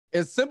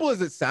as simple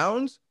as it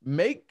sounds,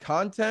 make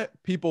content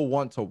people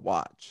want to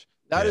watch.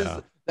 That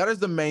is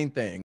the main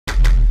thing.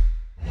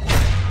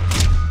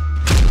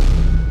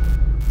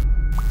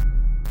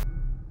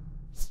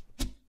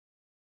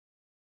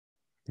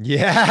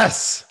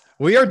 Yes,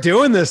 we are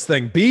doing this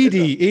thing.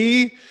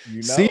 BDE,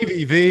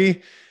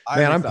 CVV.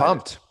 Man, I'm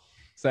pumped.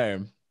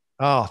 Same.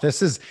 Oh,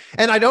 this is,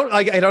 and I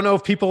don't know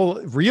if people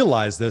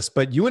realize this,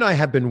 but you and I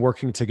have been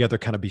working together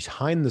kind of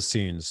behind the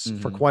scenes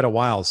for quite a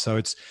while. So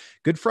it's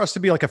good for us to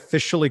be like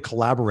officially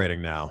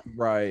collaborating now.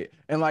 Right.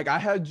 And like I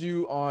had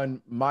you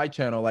on my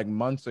channel like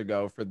months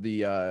ago for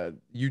the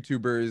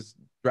YouTubers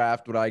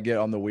draft, what I get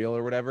on the wheel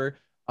or whatever.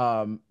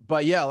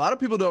 But yeah, a lot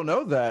of people don't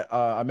know that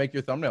I make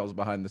your thumbnails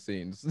behind the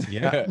scenes.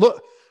 Yeah.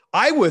 Look,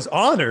 I was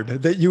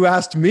honored that you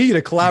asked me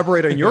to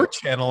collaborate on your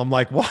channel. I'm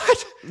like,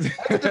 what? I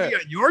have to be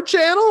on your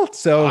channel?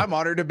 So I'm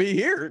honored to be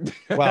here.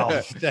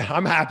 Well,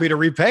 I'm happy to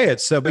repay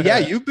it. So, but yeah,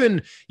 you've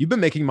been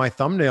making my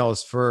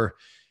thumbnails for,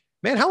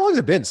 man, how long has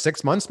it been?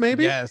 6 months,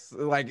 maybe? Yes,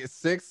 like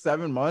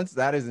 6-7 months.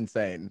 That is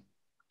insane.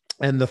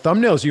 And the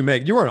thumbnails you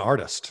make, you're an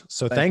artist.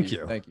 So thank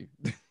you. Thank you.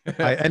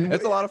 And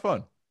it's a lot of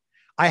fun.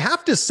 I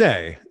have to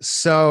say,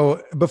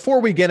 so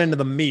before we get into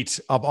the meat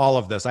of all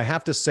of this, I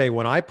have to say,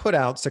 when I put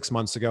out 6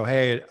 months ago,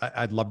 hey,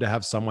 I'd love to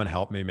have someone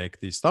help me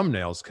make these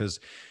thumbnails because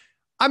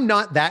I'm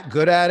not that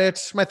good at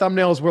it. My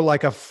thumbnails were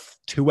like a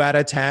 2 out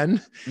of 10.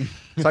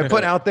 So I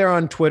put out there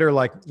on Twitter,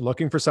 like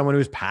looking for someone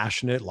who's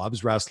passionate,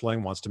 loves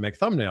wrestling, wants to make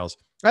thumbnails.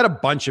 I had a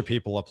bunch of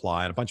people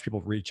apply and a bunch of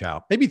people reach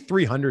out, maybe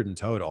 300 in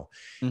total.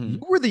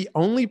 You were the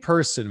only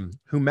person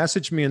who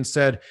messaged me and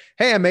said,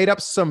 hey, I made up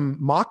some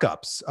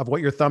mock-ups of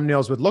what your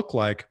thumbnails would look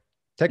like.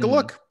 Take a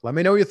look. Let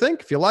me know what you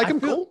think. If you like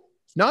them, cool.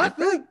 If not, I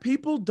feel like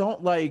people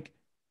don't like,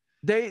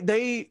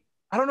 I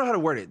don't know how to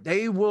word it.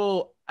 They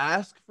will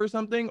ask for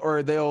something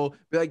or they'll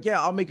be like,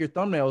 yeah, I'll make your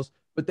thumbnails,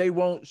 but they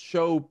won't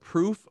show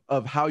proof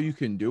of how you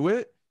can do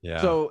it. Yeah.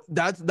 So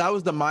that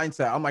was the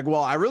mindset. I'm like,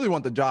 well, I really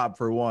want the job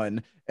for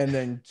one. And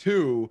then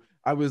two,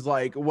 I was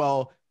like,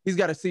 well, he's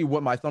got to see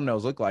what my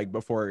thumbnails look like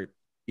before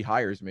he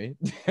hires me.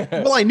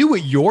 Well, I knew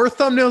what your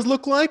thumbnails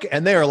look like,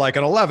 and they're like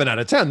an 11 out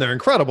of 10. They're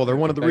incredible. They're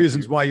one of the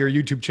reasons why your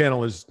YouTube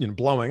channel is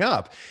blowing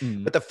up.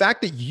 But the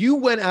fact that you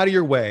went out of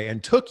your way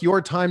and took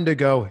your time to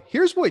go,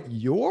 here's what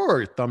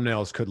your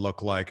thumbnails could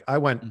look like. I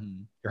went,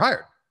 you're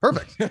hired.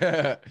 Perfect.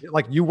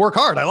 Like you work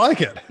hard. I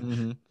like it.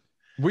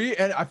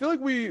 And I feel like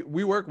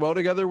we work well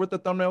together with the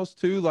thumbnails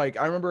too. Like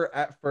I remember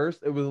at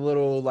first it was a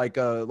little like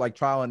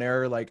trial and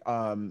error, like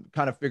kind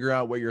of figure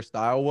out what your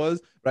style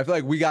was. But I feel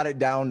like we got it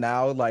down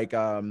now. Like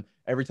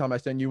every time I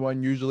send you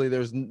one, usually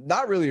there's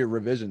not really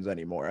revisions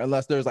anymore,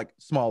 unless there's like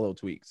small little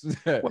tweaks.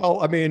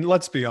 Well, I mean,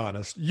 let's be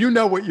honest. You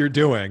know what you're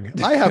doing.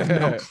 I have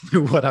no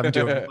clue what I'm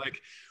doing.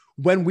 Like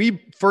when we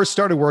first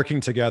started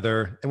working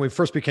together and we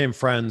first became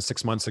friends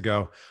 6 months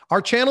ago, our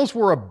channels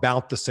were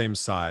about the same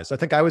size. I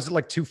think I was at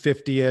like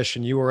 250-ish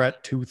and you were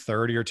at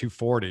 230 or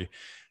 240.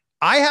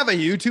 I have a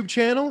YouTube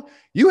channel.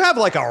 You have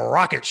like a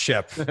rocket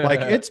ship. Like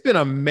it's been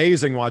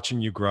amazing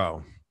watching you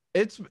grow.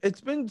 It's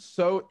been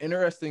so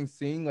interesting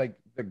seeing like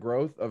the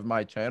growth of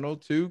my channel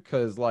too.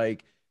 Cause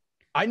like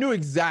I knew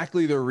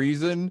exactly the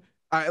reason.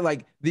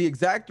 The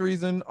exact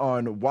reason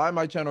on why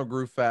my channel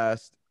grew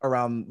fast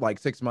around like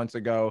 6 months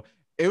ago.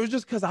 It was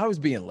just because I was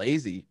being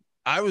lazy.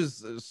 I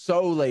was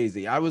so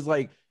lazy. I was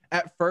like,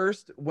 at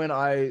first when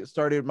I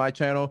started my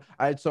channel,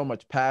 I had so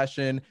much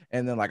passion.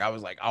 And then like, I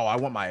was like, oh, I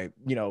want my,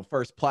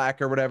 first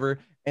plaque or whatever.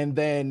 And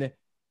then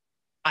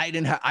I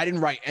didn't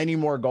write any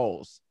more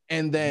goals.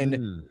 And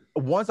then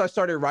once I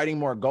started writing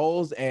more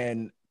goals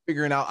and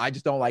figuring out I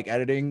just don't like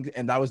editing,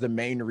 and that was the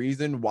main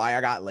reason why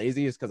I got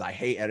lazy, is because I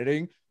hate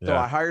editing. So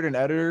I hired an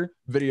editor,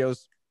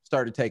 videos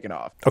started taking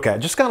off. Okay, I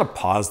just gotta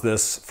pause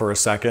this for a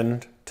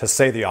second to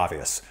say the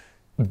obvious.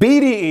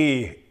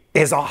 BDE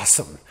is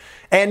awesome,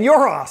 and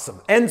you're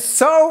awesome, and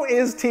so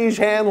is Tej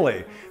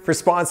Hanley for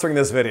sponsoring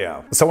this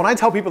video. So when I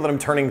tell people that I'm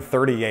turning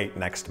 38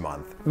 next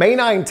month, May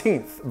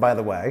 19th, by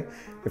the way,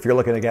 if you're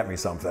looking to get me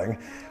something,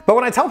 but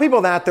when I tell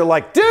people that, they're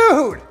like,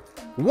 dude,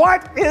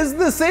 what is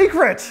the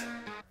secret?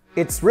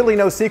 It's really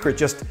no secret,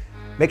 just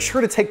make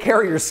sure to take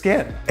care of your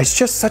skin. It's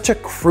just such a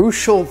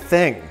crucial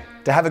thing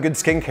to have a good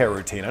skincare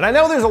routine. And I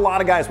know there's a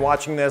lot of guys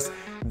watching this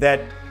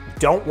that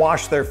don't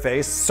wash their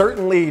face,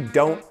 certainly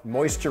don't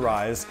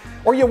moisturize,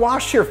 or you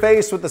wash your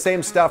face with the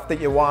same stuff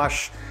that you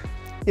wash,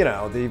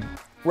 the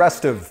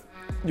rest of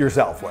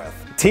yourself with.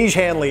 Tej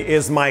Hanley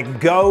is my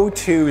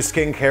go-to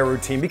skincare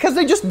routine because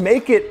they just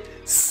make it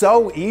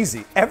so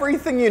easy.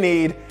 Everything you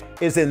need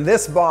is in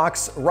this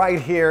box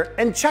right here.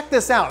 And check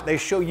this out. They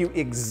show you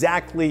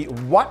exactly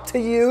what to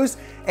use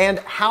and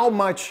how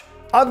much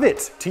of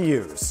it to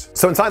use.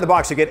 So inside the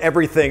box, you get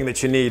everything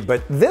that you need,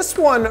 but this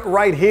one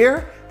right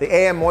here, the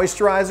AM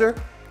moisturizer,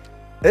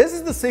 this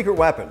is the secret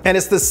weapon. And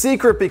it's the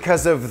secret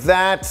because of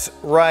that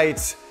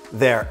right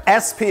there,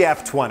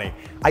 SPF 20.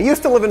 I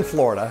used to live in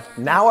Florida,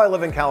 now I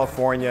live in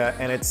California,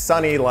 and it's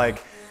sunny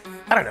like,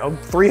 I don't know,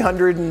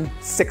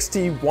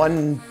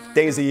 361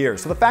 days a year.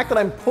 So the fact that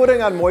I'm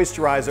putting on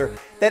moisturizer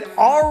that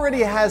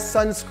already has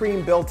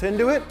sunscreen built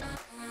into it,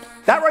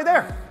 that right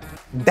there,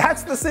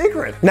 That's the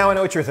secret. Now I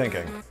know what you're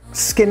thinking.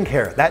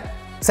 Skincare, that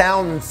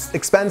sounds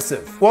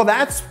expensive. Well,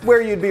 that's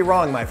where you'd be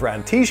wrong, my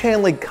friend. Tiege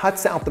Hanley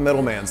cuts out the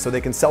middleman so they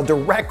can sell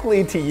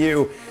directly to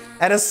you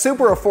at a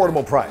super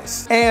affordable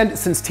price. And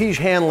since Tiege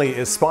Hanley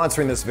is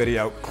sponsoring this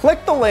video,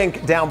 click the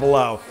link down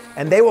below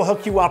and they will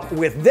hook you up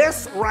with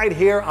this right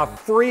here, a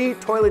free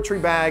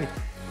toiletry bag,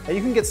 and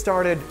you can get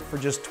started for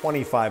just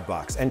 25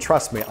 bucks. And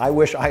trust me, I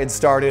wish I had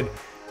started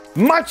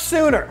much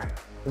sooner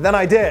than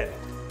I did.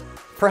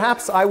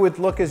 Perhaps I would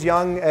look as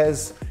young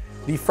as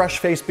the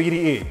fresh-faced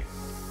BDE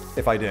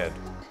if I did.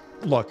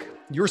 Look,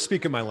 you're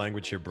speaking my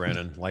language here,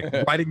 Brandon. Like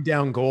writing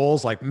down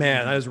goals, like,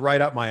 man, that is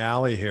right up my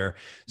alley here.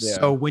 Yeah.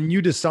 So when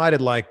you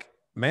decided like,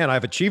 man,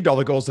 I've achieved all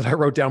the goals that I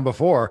wrote down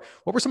before,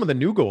 what were some of the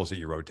new goals that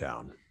you wrote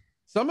down?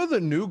 Some of the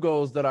new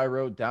goals that I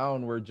wrote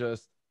down were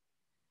just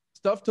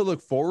stuff to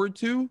look forward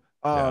to.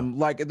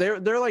 Like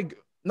they're like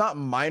not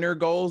minor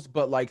goals,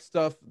 but like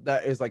stuff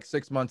that is like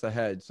 6 months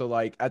ahead. So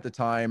like at the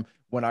time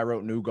when I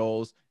wrote new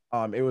goals,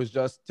 it was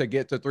just to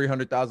get to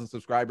 300,000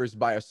 subscribers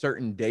by a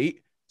certain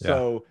date.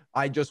 So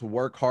I just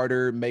work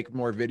harder, make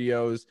more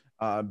videos,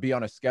 be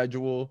on a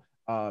schedule,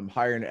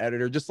 hire an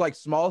editor, just like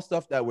small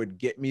stuff that would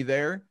get me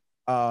there.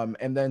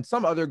 And then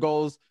some other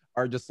goals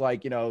are just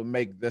like, you know,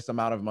 make this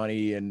amount of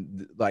money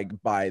and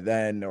like by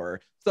then or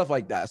stuff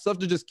like that. Stuff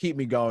to just keep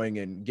me going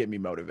and get me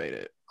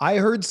motivated. I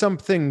heard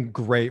something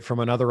great from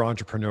another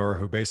entrepreneur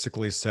who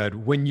basically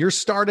said, when you're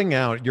starting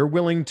out, you're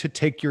willing to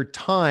take your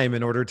time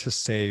in order to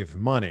save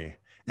money.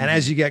 And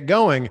as you get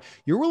going,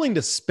 you're willing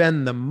to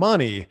spend the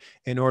money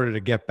in order to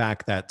get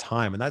back that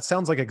time. And that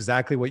sounds like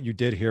exactly what you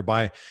did here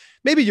by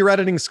maybe your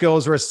editing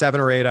skills are a 7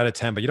 or 8 out of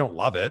 10, but you don't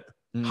love it.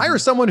 Hire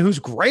someone who's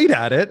great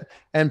at it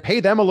and pay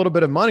them a little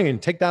bit of money and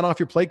take that off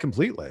your plate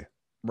completely.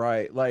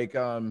 Right. Like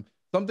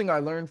something I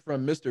learned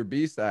from Mr.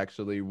 Beast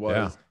actually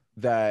was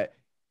that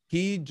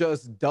he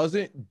just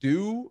doesn't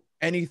do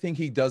anything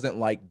he doesn't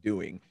like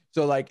doing.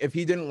 So like if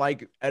he didn't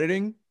like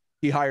editing,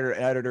 he hired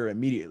an editor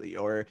immediately.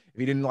 Or if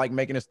he didn't like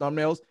making his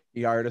thumbnails,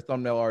 he hired a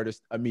thumbnail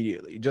artist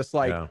immediately. Just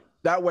like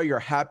that way you're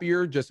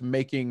happier just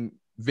making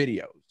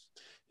videos.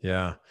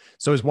 Yeah.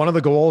 So is one of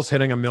the goals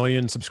hitting 1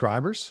 million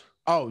subscribers?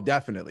 Oh,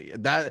 definitely.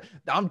 That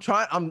I'm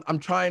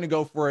trying to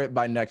go for it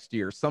by next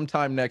year,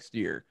 sometime next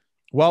year.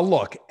 Well,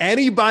 look,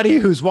 anybody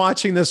who's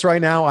watching this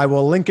right now, I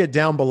will link it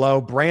down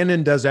below.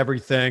 Brandon does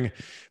everything.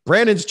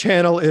 Brandon's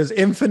channel is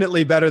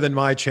infinitely better than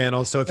my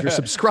channel. So if you're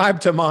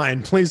subscribed to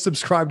mine, please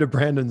subscribe to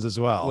Brandon's as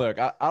well. Look,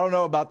 I don't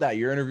know about that.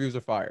 Your interviews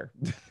are fire.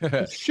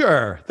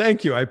 Sure.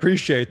 Thank you. I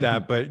appreciate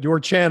that. But your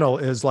channel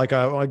is like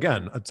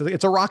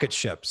it's a rocket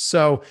ship.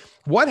 So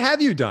what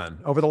have you done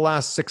over the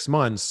last 6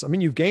 months? I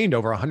mean, you've gained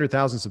over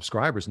 100,000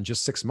 subscribers in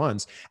just 6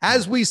 months.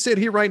 As we sit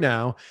here right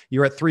now,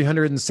 you're at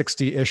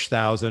 360-ish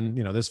thousand.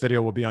 You know, this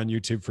video will be on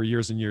YouTube for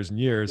years and years and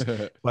years.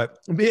 But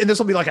and this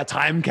will be like a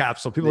time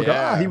capsule. People will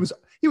go,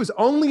 he was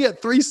only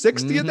at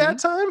 360 at that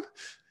time.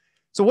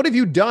 So what have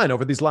you done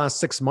over these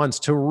last 6 months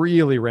to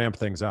really ramp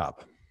things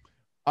up?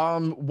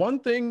 One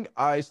thing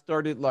I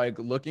started like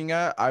looking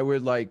at, I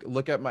would like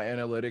look at my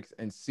analytics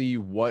and see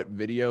what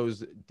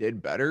videos did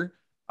better.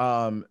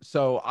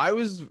 So I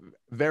was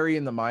very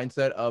in the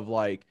mindset of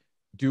like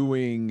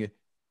doing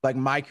like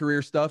my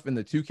career stuff in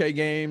the 2K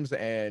games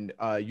and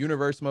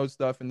universe mode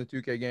stuff in the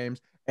 2K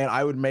games. And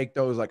I would make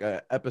those like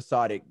a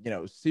episodic, you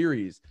know,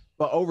 series.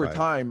 But over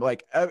time,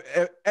 like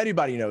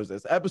anybody knows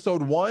this,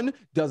 episode 1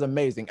 does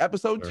amazing.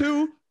 Episode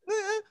 2,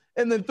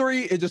 and then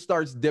 3, it just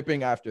starts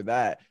dipping after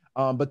that.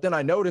 But then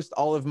I noticed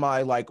all of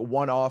my like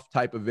one-off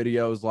type of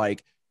videos,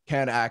 like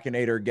can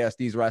Akinator guess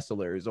these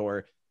wrestlers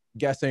or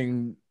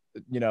guessing,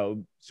 you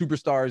know,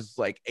 superstars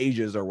like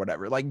ages or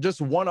whatever, like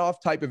just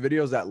one-off type of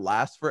videos that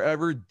last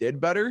forever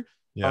did better.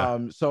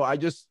 So I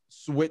just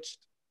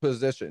switched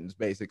positions.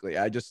 Basically,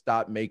 I just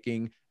stopped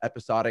making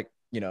episodic,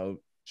 you know,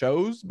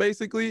 shows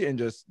basically and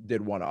just did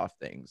one-off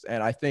things.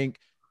 And I think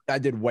I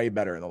did way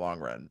better in the long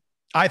run.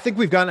 I think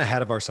we've gotten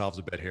ahead of ourselves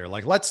a bit here.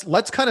 Like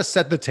let's kind of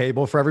set the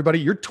table for everybody.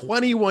 You're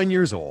 21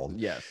 years old.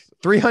 Yes.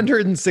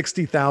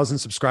 360,000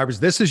 subscribers.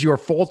 This is your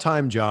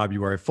full-time job.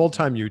 You are a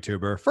full-time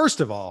YouTuber.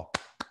 First of all,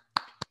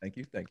 thank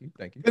you.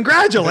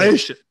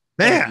 Congratulations,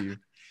 man. Thank you.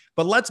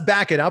 But let's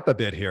back it up a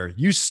bit here.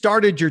 You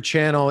started your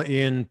channel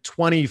in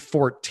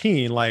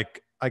 2014.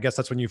 Like, I guess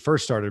that's when you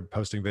first started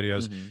posting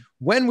videos.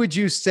 When would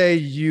you say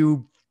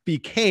you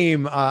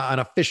became an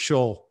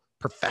official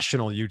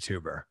professional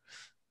YouTuber?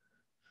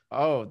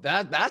 Oh,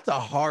 that's a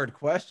hard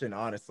question,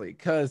 honestly.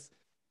 Because,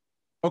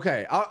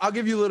 okay, I'll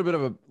give you a little bit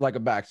of a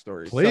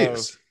backstory.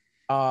 Please.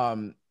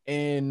 So,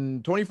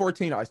 in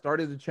 2014, I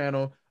started the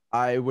channel.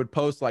 I would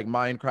post like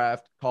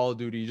Minecraft, Call of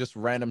Duty, just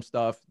random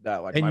stuff that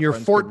like. And you're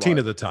 14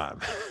 at the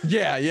time.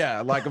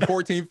 Yeah, like a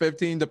 14,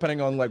 15,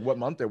 depending on like what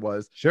month it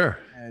was. Sure.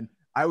 And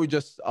I would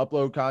just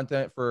upload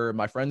content for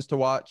my friends to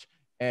watch,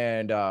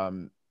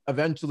 and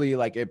eventually,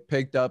 like it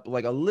picked up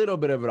like a little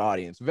bit of an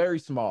audience, very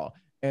small.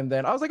 And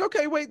then I was like,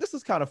 okay, wait, this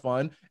is kind of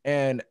fun.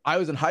 And I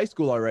was in high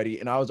school already,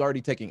 and I was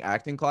already taking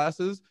acting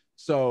classes,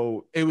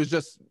 so it was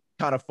just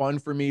kind of fun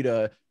for me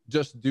to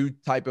just do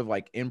type of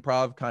like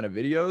improv kind of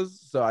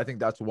videos. So I think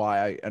that's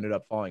why I ended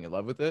up falling in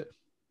love with it.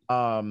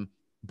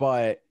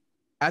 But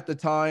at the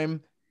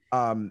time,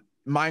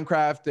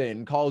 Minecraft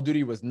and Call of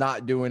Duty was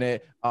not doing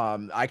it.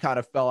 I kind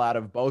of fell out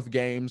of both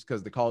games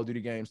because the Call of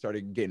Duty game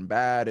started getting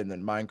bad, and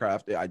then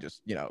Minecraft, I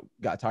just, you know,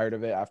 got tired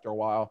of it after a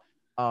while.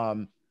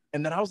 And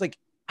then I was like,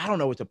 I don't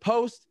know what to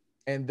post.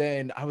 And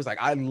then I was like,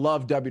 I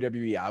love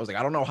WWE. I was like,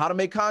 I don't know how to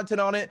make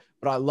content on it,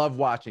 but I love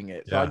watching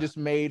it. So I just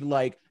made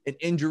like an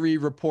injury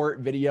report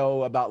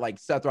video about like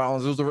Seth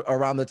Rollins. It was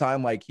around the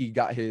time like he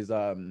got his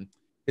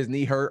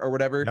knee hurt or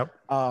whatever. Yep.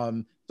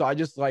 So I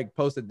just like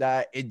posted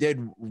that. It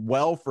did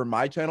well for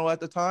my channel at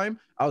the time.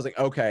 I was like,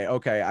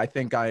 okay, I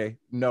think I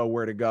know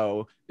where to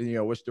go, you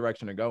know, which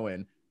direction to go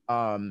in.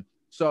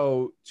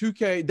 So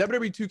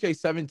WWE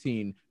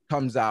 2K17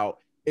 comes out.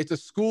 It's a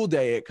school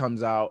day. It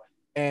comes out,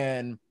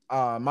 and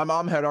my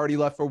mom had already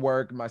left for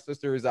work. My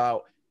sister is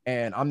out,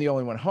 and I'm the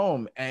only one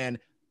home. And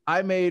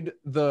I made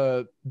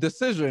the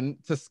decision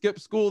to skip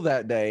school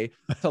that day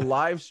to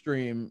live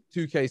stream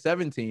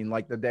 2K17,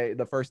 like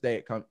the first day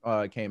it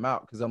came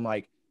out. Cause I'm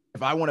like,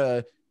 if I want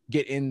to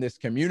get in this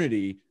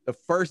community, the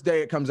first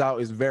day it comes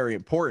out is very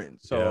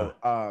important. So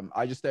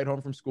I just stayed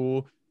home from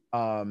school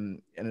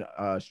and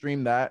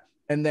streamed that.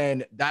 And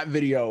then that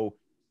video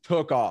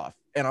took off,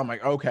 and I'm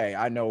like, okay,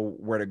 I know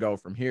where to go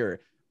from here.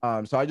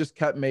 So I just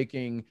kept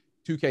making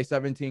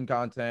 2K17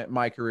 content,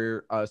 my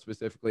career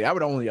specifically. I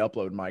would only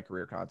upload my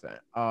career content.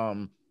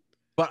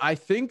 But I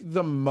think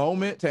the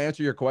moment, to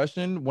answer your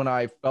question, when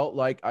I felt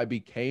like I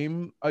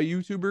became a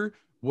YouTuber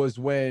was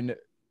when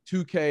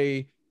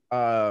 2K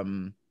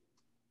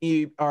they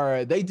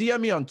DM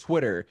me on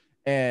Twitter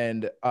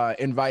and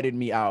invited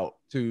me out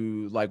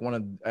to like one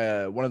of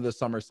the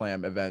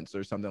SummerSlam events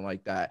or something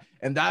like that.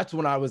 And that's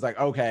when I was like,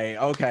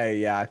 okay,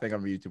 yeah, I think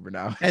I'm a YouTuber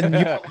now. And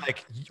you're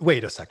like,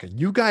 wait a second,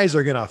 you guys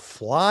are gonna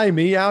fly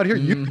me out here?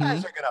 You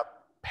guys are gonna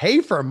pay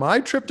for my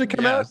trip to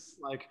come out?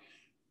 Like,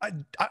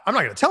 I'm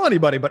not gonna tell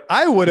anybody, but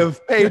I would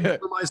have paid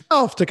for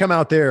myself to come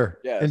out there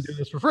and do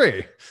this for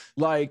free.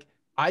 Like,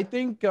 I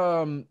think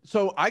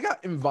so I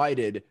got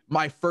invited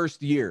my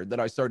first year that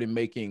I started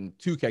making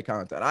 2K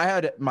content. I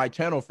had my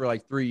channel for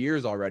like 3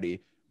 years already,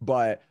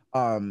 but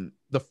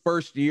the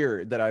first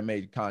year that I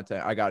made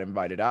content, I got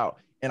invited out,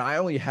 and I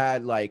only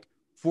had like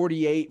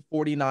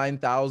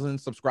 49,000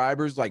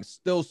 subscribers, like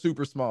still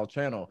super small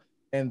channel.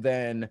 And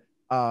then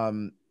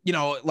you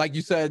know, like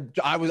you said,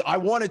 I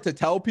wanted to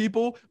tell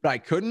people, but I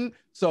couldn't.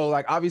 So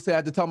like obviously I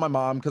had to tell my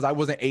mom because I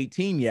wasn't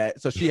 18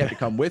 yet, so she had to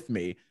come with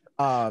me.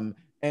 And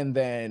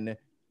then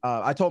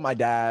I told my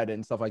dad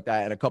and stuff like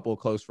that, and a couple of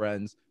close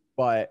friends.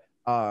 But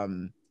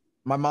my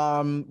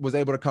mom was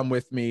able to come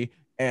with me,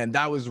 and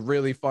that was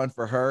really fun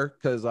for her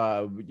because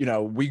you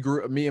know,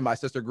 me and my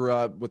sister grew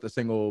up with a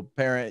single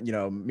parent. You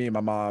know, me and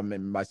my mom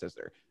and my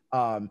sister.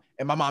 And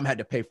my mom had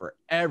to pay for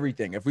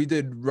everything. If we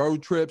did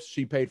road trips,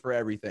 she paid for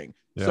everything.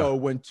 So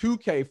when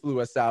 2K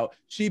flew us out,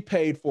 she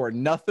paid for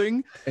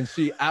nothing, and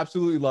she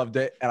absolutely loved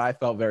it, and I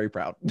felt very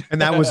proud.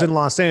 And that was in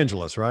Los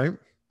Angeles, right?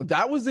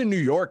 That was in New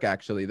York,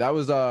 actually. That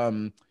was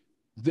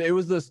it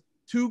was this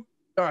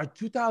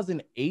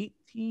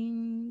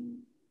 2018.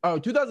 Oh,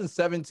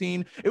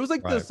 2017. It was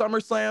like the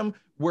SummerSlam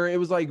where it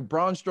was like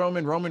Braun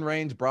Strowman, Roman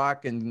Reigns,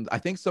 Brock, and I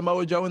think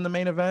Samoa Joe in the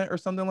main event or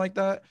something like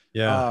that.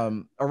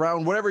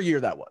 Around whatever year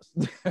that was.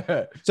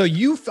 So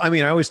I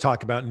mean, I always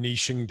talk about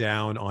niching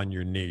down on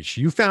your niche.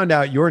 You found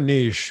out your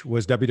niche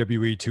was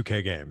WWE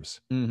 2K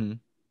games. And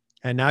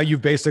now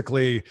you've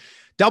basically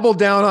doubled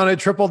down on it,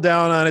 tripled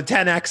down on it,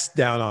 10x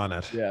down on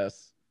it.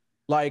 Yes.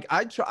 Like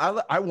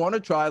I want to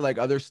try like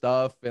other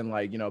stuff and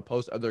like, you know,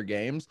 post other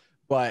games.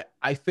 But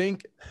I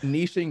think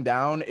niching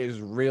down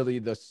is really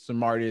the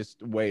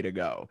smartest way to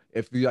go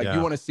if you like you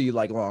want to see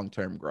like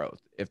long-term growth,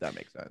 if that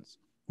makes sense.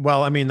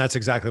 Well, I mean, that's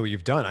exactly what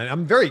you've done.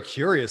 I'm very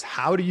curious.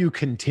 How do you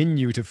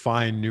continue to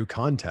find new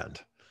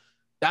content?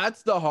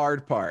 That's the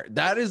hard part.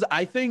 That is,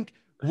 I think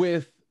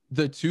with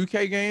the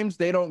 2K games,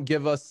 they don't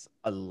give us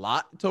a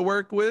lot to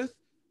work with.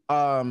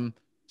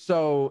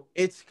 So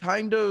it's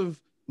kind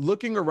of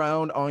looking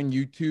around on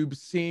YouTube,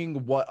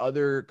 seeing what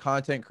other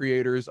content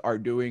creators are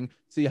doing,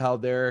 see how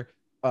they're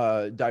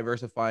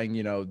diversifying,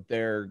 you know,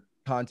 their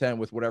content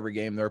with whatever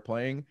game they're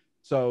playing.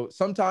 So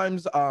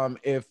sometimes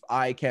if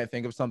I can't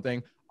think of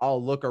something,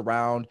 I'll look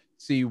around,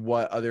 see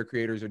what other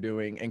creators are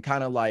doing, and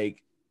kind of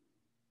like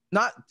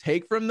not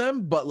take from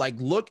them, but like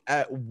look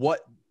at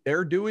what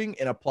they're doing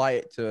and apply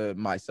it to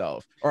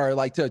myself or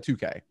like to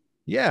 2K.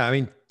 Yeah, I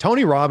mean,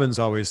 Tony Robbins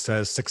always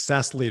says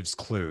success leaves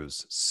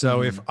clues.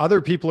 So if other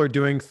people are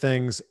doing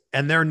things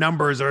and their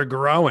numbers are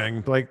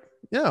growing, like,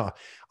 yeah,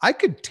 I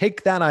could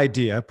take that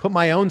idea, put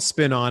my own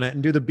spin on it,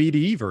 and do the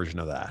BDE version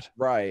of that.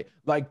 Right.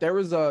 Like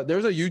there's a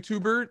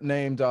YouTuber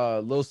named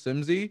Lil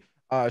Simsy.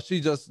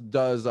 She just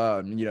does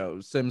you know,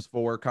 Sims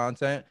 4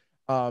 content.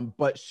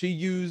 But she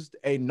used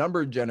a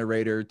number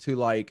generator to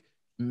like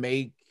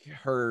make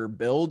her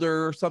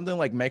builder or something,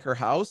 like make her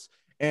house.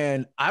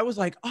 And I was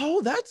like,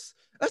 oh, that's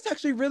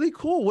actually really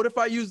cool. What if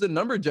I use the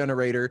number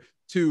generator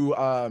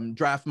to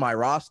draft my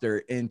roster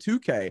in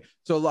 2K?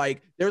 So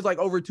like there's like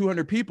over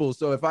 200 people.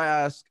 So if I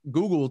ask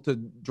Google to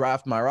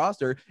draft my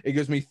roster, it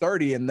gives me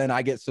 30 and then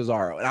I get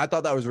Cesaro. And I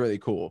thought that was really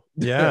cool.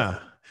 Yeah.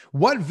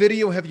 What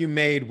video have you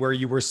made where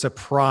you were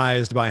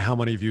surprised by how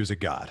many views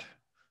it got?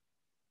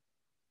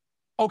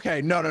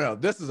 Okay, no.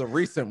 This is a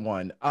recent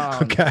one.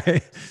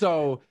 Okay.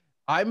 So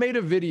I made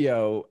a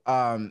video.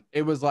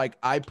 It was like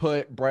I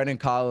put Brandon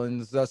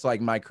Collins, that's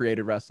like my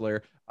created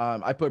wrestler.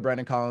 I put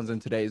Brandon Collins in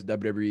today's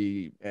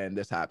WWE and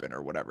this happened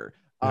or whatever.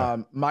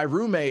 Yeah. My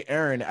roommate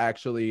Aaron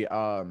actually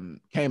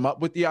came up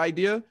with the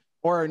idea,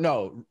 or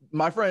no,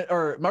 my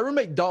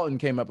roommate Dalton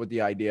came up with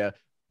the idea,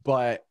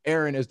 but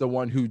Aaron is the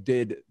one who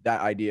did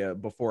that idea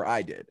before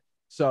I did.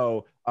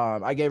 So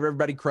I gave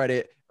everybody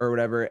credit or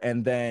whatever,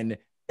 and then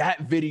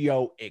that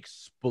video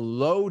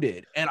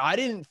exploded. And I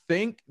didn't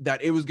think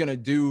that it was going to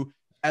do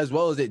as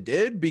well as it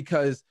did,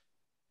 because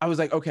I was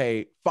like,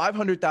 okay,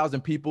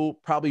 500,000 people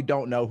probably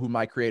don't know who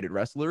my created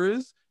wrestler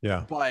is.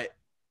 Yeah. But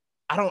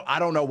I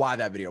don't know why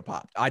that video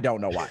popped. I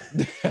don't know why.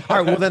 All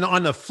right. Well, then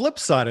on the flip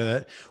side of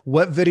it,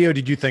 what video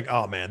did you think,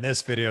 oh man,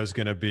 this video is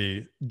going to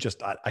be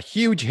just a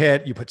huge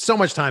hit? You put so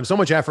much time, so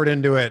much effort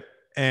into it,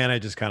 and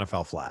it just kind of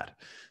fell flat.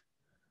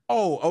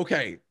 Oh,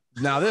 okay.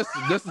 Now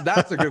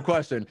that's a good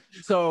question.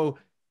 So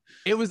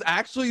it was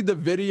actually the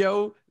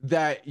video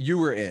that you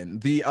were in.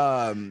 The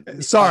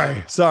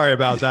sorry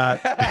about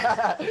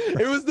that.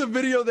 It was the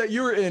video that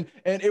you were in,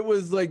 and it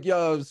was like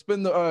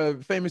spin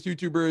the famous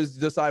YouTubers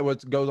decide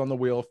what goes on the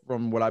wheel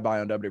from what I buy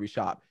on WWE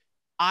Shop.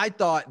 I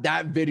thought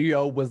that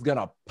video was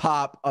gonna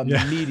pop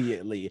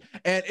immediately,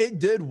 and it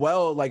did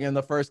well like in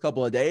the first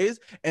couple of days,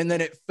 and then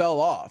it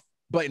fell off.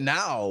 But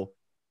now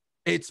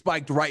it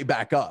spiked right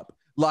back up.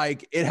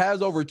 Like it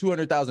has over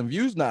 200,000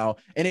 views now,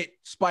 and it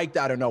spiked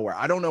out of nowhere.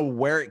 I don't know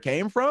where it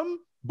came from,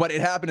 but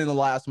it happened in the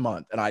last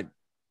month, and I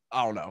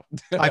don't know.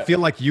 I feel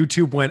like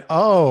YouTube went,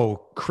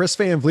 oh, Chris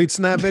Van Vliet's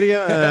in that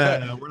video.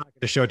 We're not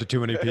going to show it to too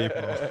many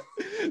people.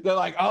 They're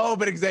like, oh,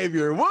 but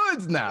Xavier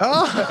Woods now.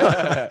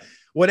 Oh.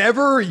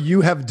 Whatever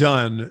you have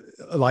done,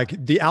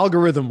 like the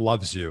algorithm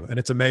loves you, and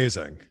it's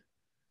amazing.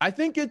 I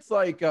think it's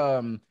like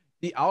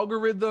the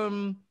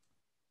algorithm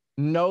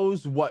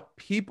knows what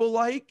people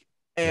like,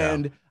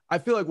 and I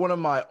feel like one of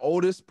my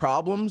oldest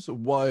problems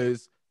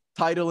was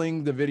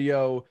titling the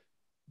video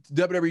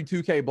WWE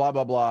 2K blah,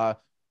 blah, blah,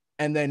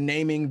 and then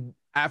naming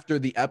after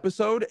the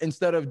episode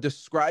instead of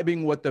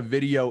describing what the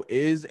video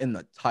is in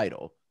the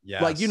title.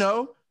 Yes. Like, you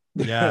know?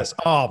 Yes.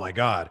 Oh my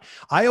God.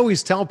 I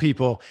always tell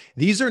people,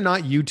 these are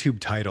not YouTube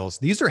titles.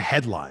 These are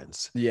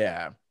headlines.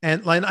 Yeah.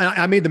 And like,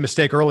 I made the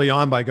mistake early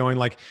on by going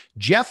like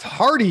Jeff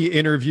Hardy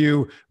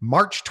interview,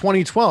 March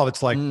 2012.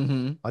 It's like,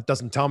 that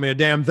doesn't tell me a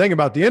damn thing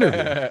about the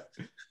interview.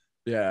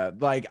 Yeah,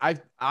 like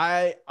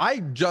I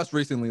just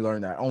recently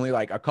learned that only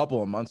like a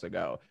couple of months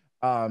ago.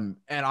 And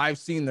I've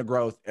seen the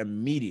growth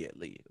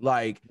immediately.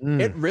 Like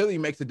it really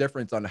makes a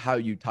difference on how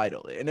you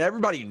title it. And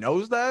everybody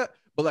knows that,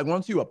 but like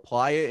once you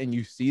apply it and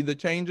you see the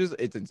changes,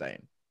 it's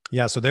insane.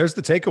 Yeah, so there's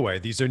the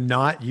takeaway. These are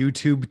not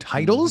YouTube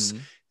titles.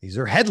 These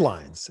are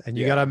headlines, and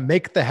you got to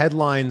make the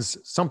headlines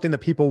something that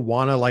people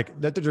want to like,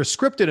 that they're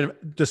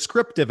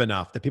descriptive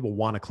enough that people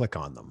want to click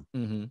on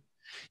them.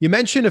 You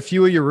mentioned a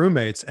few of your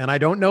roommates, and I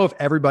don't know if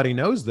everybody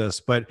knows this,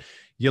 but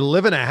you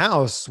live in a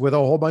house with a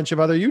whole bunch of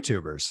other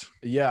YouTubers.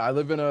 Yeah, I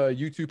live in a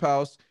YouTube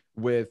house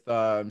with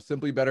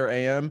Simply Better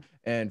AM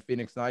and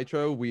Phoenix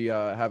Nitro. We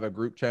have a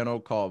group channel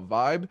called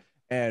Vibe.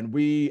 And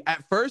we,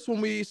 at first,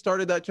 when we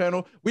started that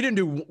channel, we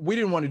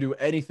didn't want to do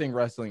anything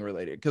wrestling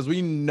related, because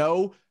we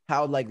know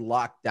how like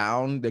locked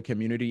down the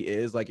community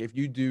is. Like if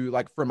you do,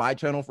 like for my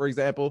channel, for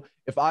example,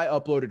 if I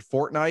uploaded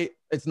Fortnite,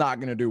 it's not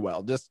going to do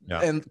well,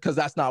 and because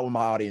that's not what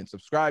my audience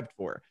subscribed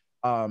for.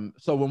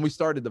 So when we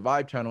started the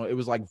Vibe channel, it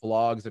was like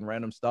vlogs and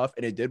random stuff,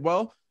 and it did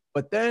well.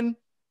 But then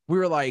we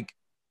were like,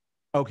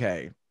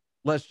 okay,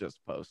 let's just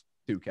post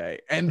 2K,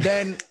 and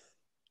then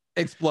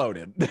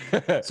exploded.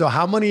 So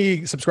how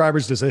many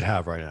subscribers does it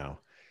have right now?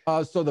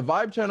 So the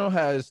Vibe channel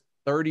has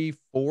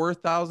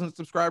 34,000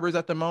 subscribers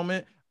at the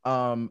moment.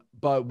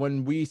 But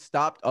when we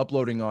stopped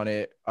uploading on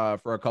it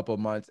for a couple of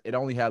months, it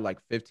only had like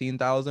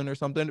 15,000 or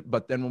something.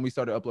 But then when we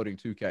started uploading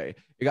 2K,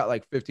 it got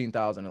like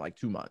 15,000 in like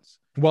 2 months.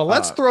 Well,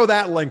 let's throw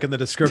that link in the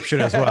description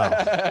as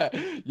well.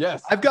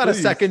 Yes, I've got a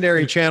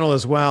secondary channel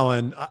as well,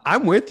 and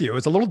I'm with you.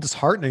 It's a little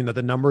disheartening that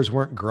the numbers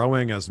weren't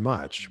growing as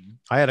much.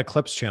 I had a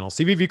clips channel,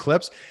 CVV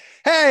Clips.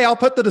 Hey, I'll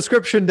put the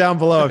description down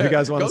below if you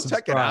guys want to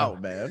subscribe. Check it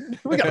out, man.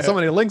 We got so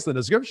many links in the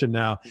description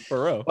now.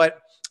 For real.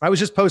 But I was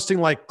just posting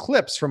like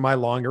clips from my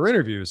longer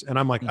interviews, and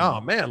I'm like,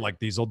 oh man, like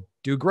these will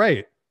do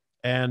great.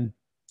 And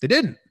they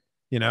didn't,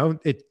 you know,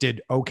 it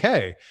did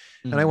okay.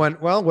 And I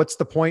went, well, what's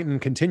the point in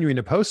continuing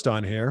to post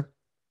on here?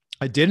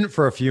 I didn't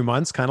for a few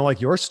months, kind of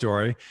like your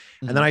story.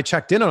 And then I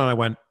checked in on it, and I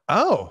went,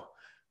 oh,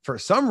 for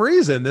some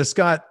reason, this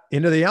got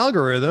into the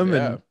algorithm,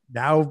 and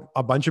now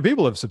a bunch of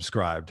people have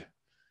subscribed.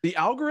 The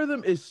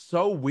algorithm is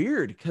so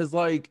weird, because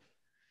like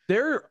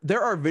there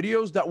are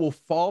videos that will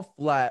fall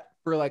flat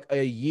for like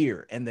a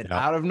year, and then Yep.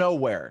 out of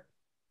nowhere,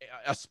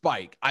 a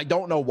spike. I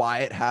don't know why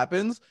it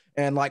happens.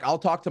 And like, I'll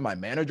talk to my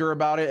manager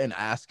about it and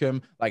ask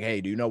him like,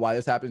 hey, do you know why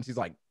this happens? He's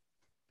like,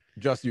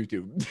 just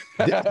YouTube.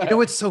 You know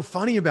what's so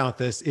funny about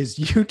this is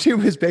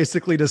YouTube is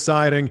basically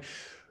deciding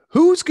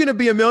who's going to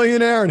be a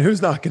millionaire and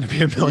who's not going to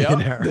be a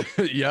millionaire.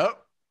 Yep.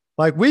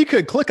 Like, we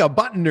could click a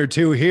button or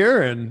two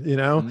here and, you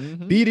know,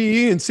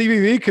 BDE and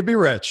CVV could be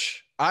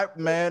rich.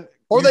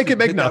 Or they could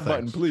make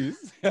nothing. Button,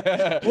 please.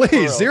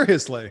 Please,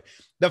 seriously.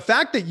 The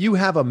fact that you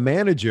have a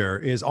manager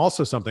is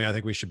also something I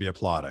think we should be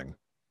applauding.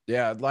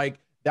 Yeah, like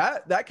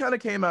that kind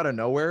of came out of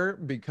nowhere,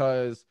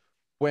 because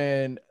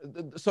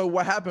so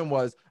what happened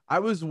was I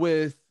was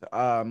with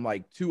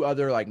like 2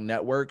 other like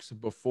networks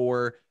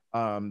before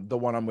the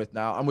one I'm with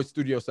now. I'm with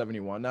Studio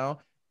 71 now,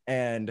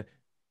 and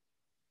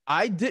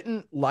I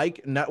didn't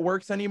like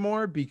networks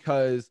anymore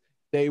because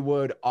they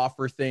would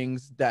offer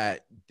things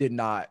that did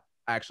not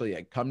actually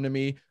like come to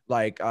me.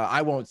 Like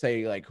I won't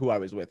say like who I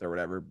was with or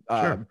whatever,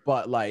 Sure.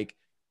 but like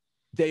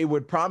they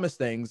would promise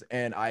things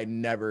and I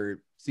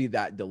never see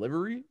that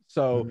delivery.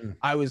 So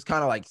I was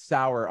kind of like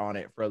sour on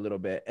it for a little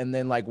bit. And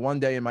then like one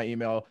day in my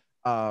email,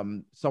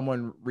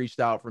 someone reached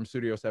out from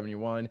Studio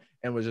 71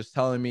 and was just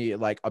telling me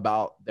like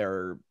about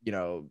their, you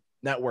know,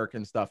 network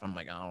and stuff. I'm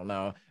like, I don't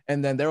know.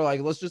 And then they were like,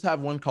 let's just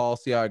have one call,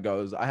 see how it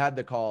goes. I had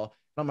the call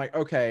and I'm like,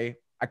 okay,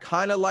 I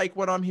kind of like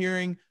what I'm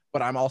hearing,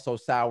 but I'm also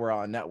sour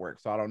on network,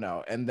 so I don't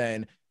know. And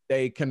then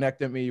they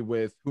connected me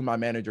with who my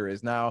manager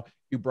is now.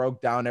 He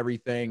broke down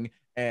everything,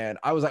 and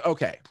I was like,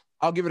 okay,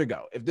 I'll give it a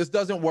go. If this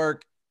doesn't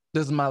work,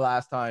 this is my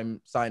last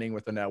time signing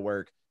with the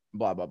network,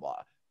 blah, blah,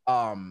 blah.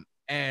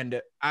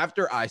 And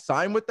after I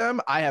sign with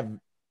them, I have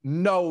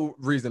no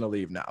reason to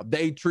leave now.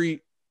 They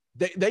treat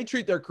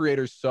their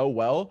creators so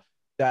well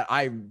that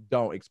I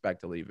don't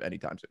expect to leave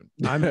anytime soon.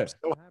 I'm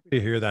so happy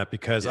to hear that,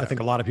 because I think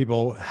a lot of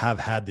people have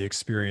had the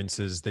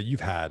experiences that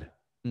you've had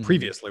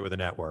previously with a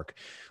network,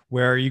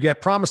 where you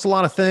get promised a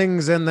lot of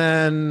things and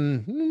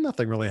then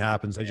nothing really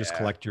happens. They just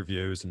collect your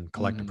views and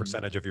collect a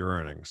percentage of your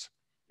earnings.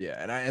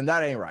 Yeah, and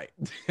that ain't right.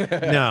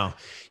 No,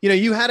 you know,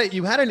 you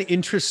had an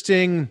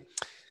interesting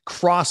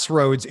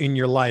crossroads in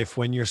your life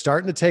when you're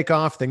starting to take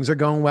off. Things are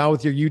going well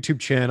with your YouTube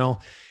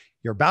channel.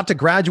 You're about to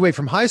graduate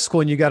from high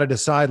school, and you got to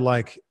decide,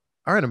 like,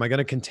 all right, am I going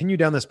to continue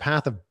down this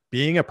path of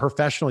being a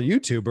professional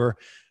YouTuber,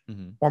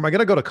 or am I going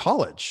to go to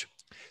college?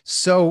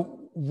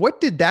 So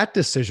what did that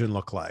decision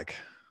look like?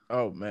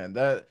 Oh man,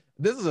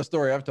 this is a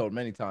story I've told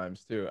many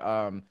times too.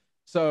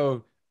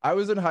 So I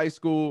was in high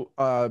school.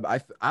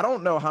 I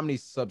don't know how many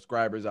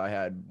subscribers I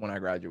had when I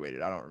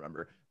graduated. I don't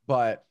remember,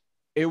 but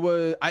it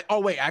was I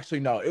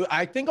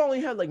think I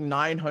only had like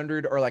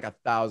 900 or like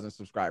 1,000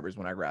 subscribers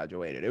when I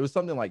graduated. It was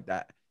something like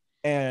that.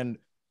 And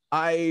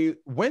I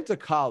went to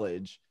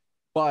college,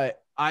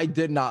 but I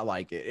did not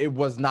like it. It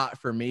was not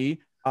for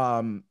me.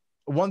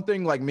 One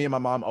thing like me and my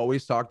mom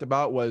always talked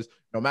about was,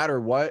 no matter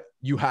what,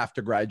 you have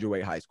to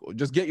graduate high school.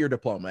 Just get your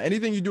diploma.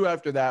 Anything you do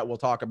after that, we'll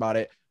talk about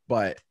it,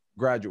 but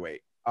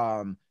graduate.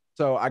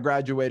 So I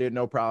graduated,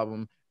 no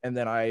problem. And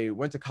then I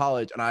went to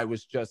college and I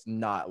was just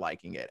not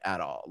liking it at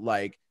all.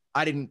 Like,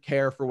 I didn't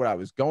care for what I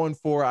was going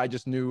for. I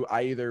just knew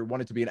I either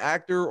wanted to be an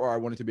actor or I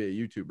wanted to be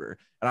a YouTuber.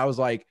 And I was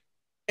like,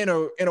 in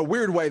a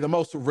weird way, the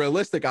most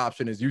realistic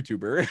option is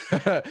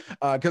YouTuber,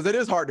 because it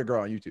is hard to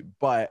grow on YouTube.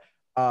 But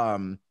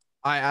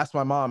I asked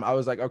my mom, I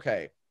was like,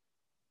 okay,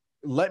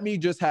 let me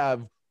just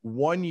have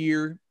 1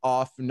 year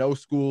off, no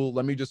school.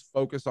 Let me just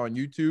focus on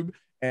YouTube.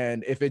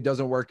 And if it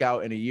doesn't work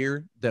out in a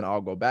year, then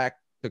I'll go back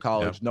to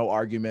college. No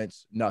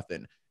arguments,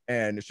 nothing.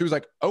 And she was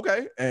like,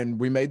 okay. And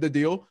we made the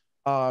deal.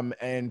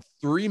 And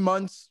 3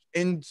 months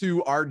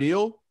into our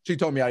deal, she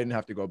told me I didn't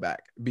have to go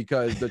back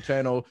because the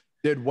channel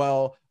did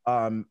well.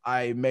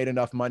 I made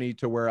enough money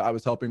to where I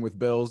was helping with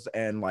bills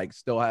and like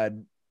still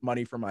had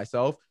money for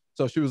myself.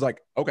 So she was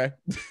like, okay.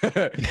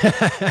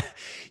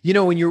 You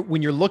know, when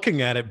you're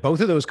looking at it, both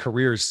of those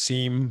careers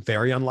seem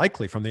very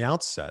unlikely from the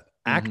outset.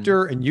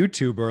 Actor and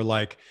YouTuber,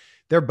 like,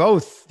 they're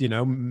both, you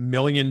know,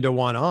 1,000,000 to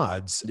 1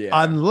 odds,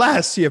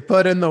 unless you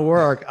put in the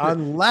work,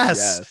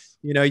 unless,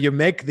 you know, you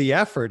make the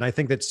effort. And I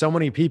think that so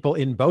many people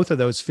in both of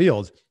those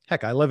fields,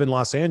 heck, I live in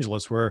Los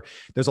Angeles where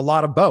there's a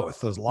lot of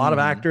both. There's a lot of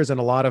actors and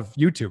a lot of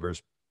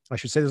YouTubers. I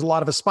should say there's a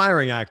lot of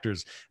aspiring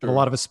actors and a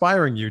lot of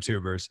aspiring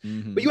YouTubers,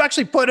 but you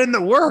actually put in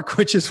the work,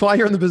 which is why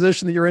you're in the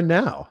position that you're in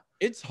now.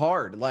 It's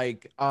hard.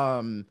 Like,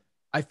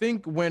 I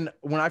think when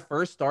I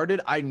first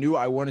started, I knew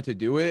I wanted to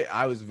do it.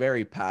 I was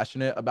very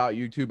passionate about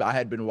YouTube. I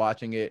had been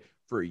watching it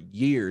for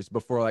years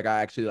before like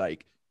I actually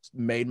like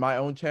made my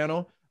own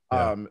channel.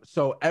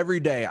 So every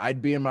day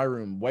I'd be in my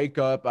room, wake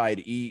up,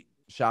 I'd eat,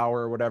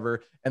 shower,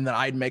 whatever, and then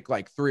I'd make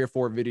like 3 or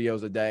 4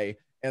 videos a day,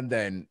 and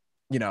then,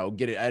 you know,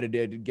 get it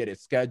edited, get it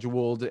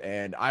scheduled,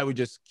 and I would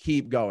just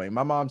keep going.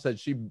 My mom said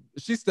she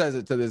says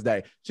it to this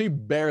day. She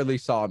barely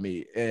saw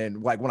me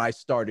in like when I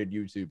started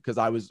YouTube because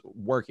I was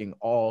working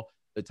all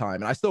the time,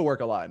 and I still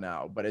work a lot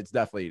now, but it's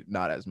definitely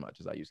not as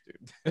much as I used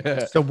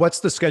to. So what's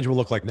the schedule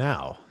look like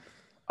now?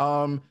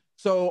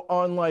 So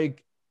on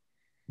like,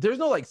 there's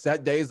no like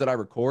set days that I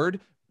record,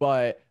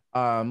 but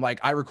Like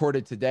I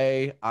recorded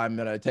today, I'm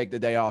gonna take the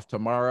day off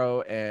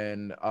tomorrow,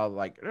 and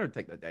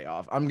take the day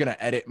off. I'm gonna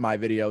edit my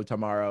video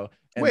tomorrow.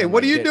 And Wait, then,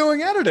 what like, are you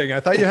doing editing? I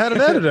thought you had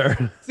an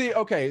editor. See,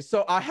 okay,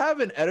 so I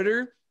have an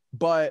editor,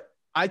 but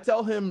I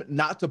tell him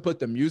not to put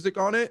the music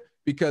on it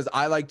because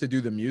I like to do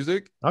the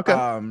music. Okay.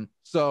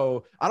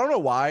 So I don't know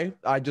why,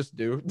 I just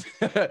do.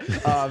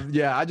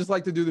 Yeah, I just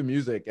like to do the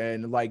music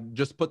and like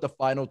just put the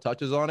final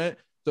touches on it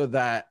so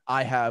that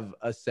I have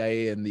a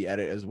say in the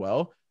edit as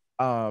well.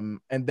 And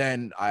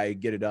then I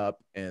get it up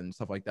and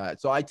stuff like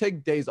that. So I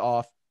take days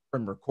off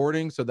from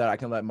recording so that I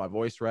can let my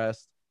voice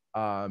rest.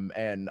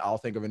 And I'll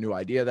think of a new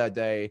idea that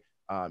day.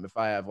 If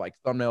I have like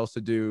thumbnails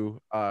to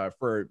do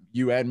for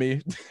you and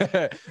me,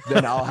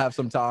 then I'll have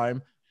some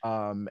time.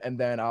 And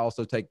then I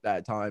also take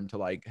that time to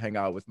like hang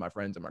out with my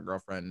friends and my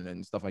girlfriend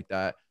and stuff like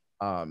that.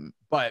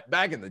 But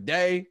back in the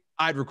day,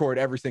 I'd record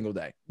every single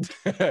day.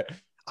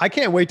 I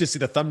can't wait to see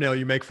the thumbnail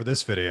you make for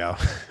this video.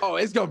 Oh,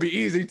 it's going to be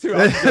easy too.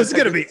 It's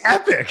going to be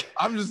epic.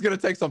 I'm just going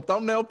to take some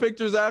thumbnail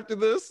pictures after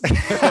this.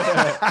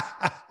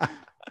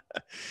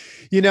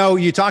 You know,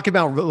 you talk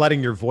about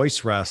letting your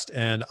voice rest.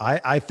 And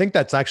I think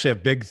that's actually a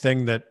big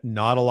thing that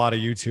not a lot of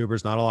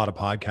YouTubers, not a lot of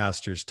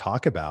podcasters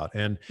talk about.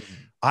 And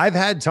I've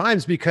had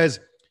times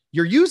because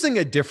you're using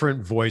a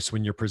different voice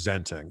when you're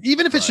presenting,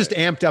 even if it's just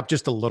amped up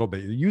just a little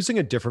bit, you're using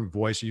a different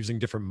voice, you're using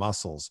different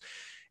muscles.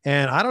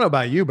 And I don't know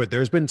about you, but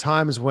there's been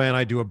times when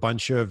I do a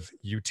bunch of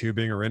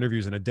YouTubing or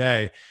interviews in a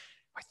day,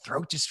 my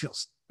throat just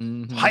feels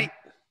tight,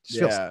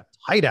 feels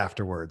tight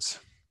afterwards.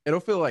 It'll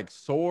feel like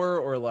sore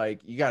or like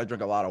you got to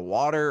drink a lot of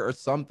water or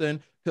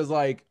something. Cause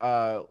like,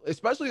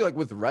 especially like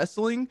with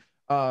wrestling,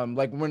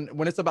 like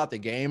when it's about the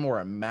game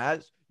or a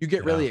match, you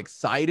get really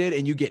excited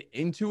and you get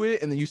into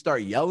it and then you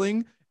start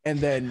yelling and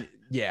then,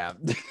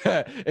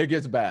 it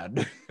gets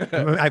bad.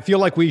 I feel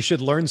like we should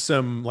learn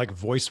some like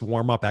voice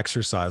warm-up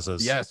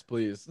exercises. Yes,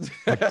 please.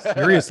 Like,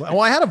 seriously.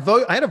 Well, I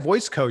had a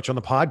voice coach on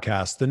the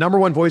podcast, the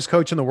 #1 voice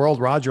coach in the world,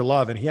 Roger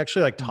Love. And he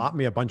actually like taught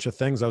me a bunch of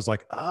things. I was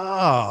like,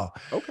 oh,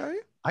 okay.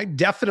 I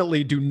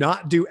definitely do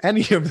not do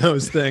any of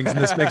those things. And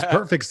this makes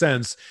perfect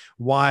sense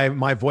why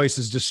my voice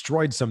is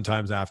destroyed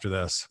sometimes after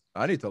this.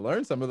 I need to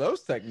learn some of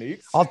those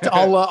techniques. I'll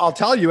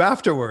tell you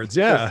afterwards.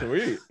 Yeah.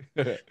 Sweet.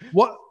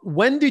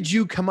 When did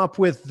you come up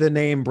with the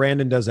name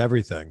Brandon Does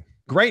Everything?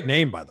 Great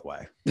name, by the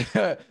way.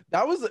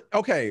 That was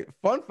okay.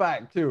 Fun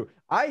fact too.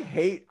 I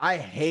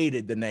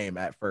hated the name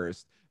at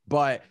first,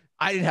 but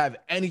I didn't have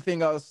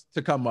anything else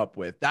to come up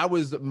with. That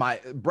was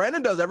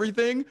Brandon Does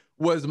Everything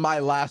was my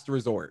last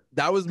resort.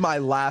 That was my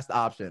last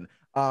option.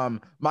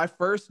 My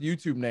first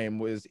YouTube name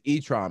was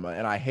E-Trauma,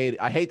 and I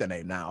hate the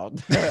name now.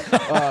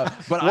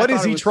 But what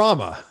is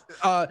E-Trauma?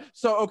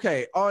 So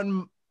okay,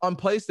 on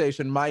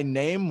PlayStation, my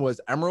name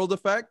was Emerald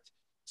Effect.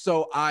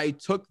 So I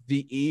took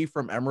the E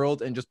from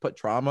Emerald and just put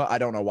Trauma. I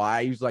don't know why.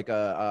 I used like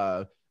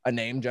a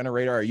name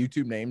generator or a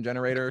YouTube name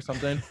generator or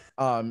something.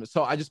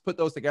 So I just put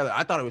those together.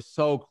 I thought it was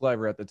so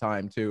clever at the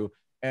time too,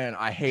 and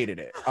I hated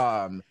it.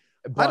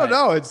 I don't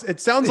know. It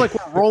sounds like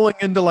we're rolling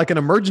into like an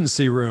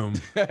emergency room,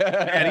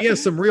 and he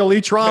has some real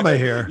trauma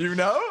here. You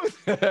know?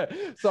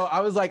 So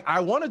I was like, I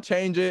want to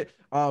change it,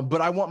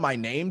 but I want my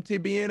name to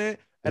be in it.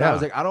 And I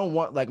was like, I don't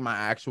want like my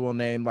actual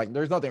name. Like,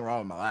 there's nothing wrong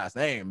with my last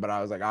name, but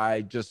I was like,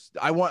 I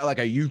want like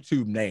a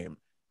YouTube name.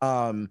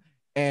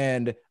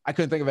 And I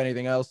couldn't think of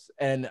anything else.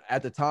 And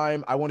at the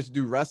time, I wanted to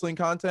do wrestling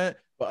content,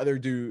 but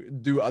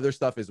do other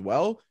stuff as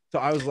well. So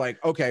I was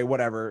like, okay,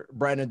 whatever.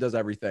 Brandon Does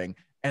Everything.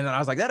 And then I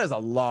was like, that is a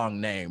long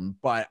name.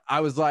 But I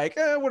was like,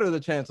 what are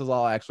the chances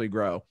I'll actually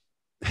grow?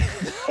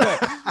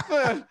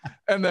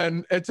 And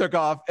then it took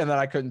off, and then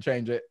I couldn't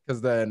change it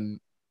because then,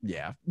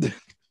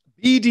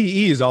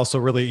 BDE is also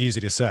really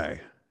easy to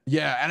say.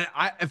 Yeah. And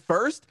at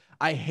first,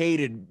 I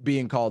hated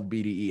being called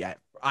BDE.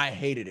 I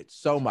hated it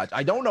so much.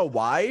 I don't know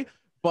why,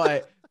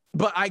 but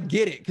I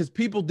get it because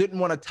people didn't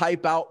want to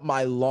type out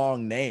my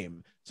long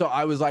name. So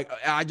I was like,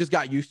 I just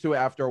got used to it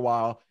after a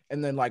while.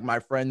 And then like my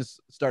friends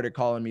started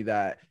calling me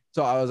that.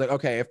 So I was like,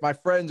 okay, if my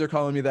friends are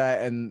calling me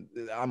that, and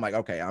I'm like,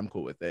 okay, I'm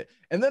cool with it.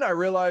 And then I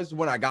realized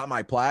when I got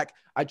my plaque,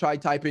 I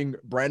tried typing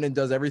Brandon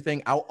Does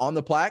Everything out on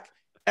the plaque.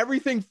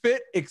 Everything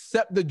fit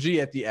except the G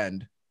at the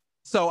end.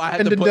 So I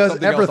had to put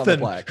something else on the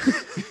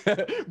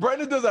plaque.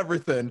 Brandon Does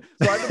Everything.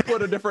 So I had to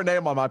put a different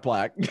name on my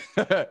plaque.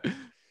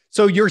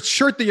 So your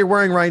shirt that you're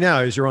wearing right now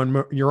is your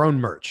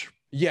own merch.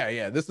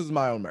 Yeah. This is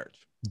my own merch.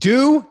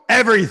 Do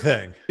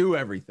everything. Do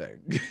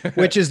everything.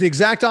 Which is the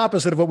exact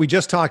opposite of what we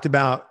just talked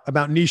about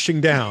niching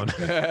down.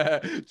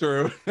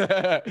 True.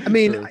 I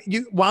mean,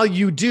 while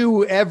you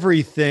do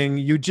everything,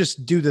 you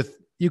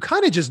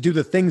kind of just do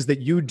the things that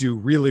you do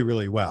really,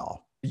 really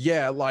well.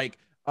 Yeah, like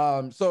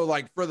so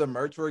like for the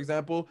merch, for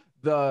example,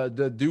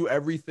 the do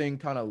everything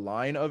kind of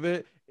line of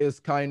it is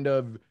kind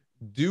of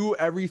do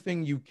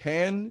everything you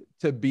can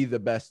to be the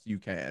best you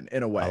can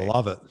in a way. I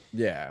love it.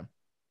 Yeah.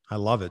 I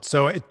love it.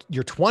 So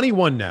you're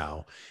 21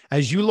 now.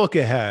 As you look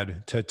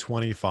ahead to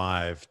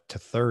 25 to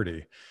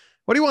 30,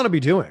 what do you want to be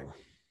doing?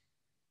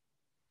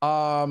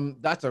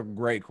 That's a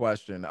great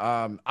question.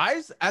 At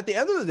the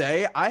end of the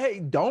day, I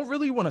don't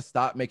really want to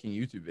stop making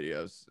YouTube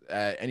videos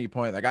at any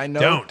point. Like I know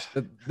Don't.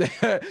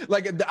 that,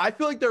 like I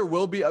feel like there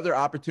will be other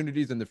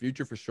opportunities in the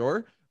future for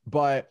sure,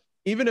 but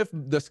even if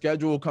the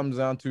schedule comes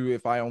down to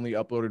if I only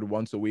uploaded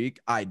once a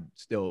week, I'd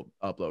still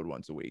upload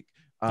once a week.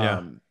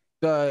 Yeah.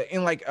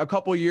 In like a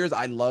couple of years,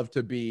 I'd love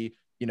to be,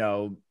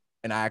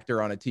 an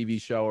actor on a TV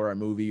show or a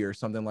movie or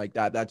something like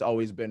that. That's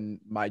always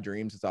been my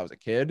dream since I was a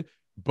kid.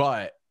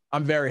 But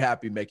I'm very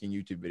happy making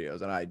YouTube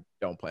videos and I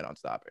don't plan on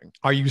stopping.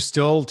 Are you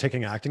still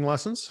taking acting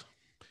lessons?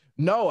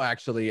 No,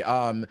 actually.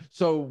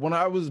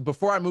 So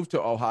before I moved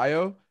to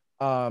Ohio,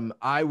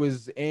 I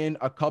was in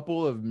a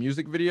couple of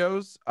music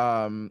videos,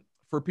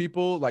 for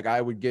people. Like I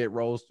would get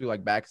roles through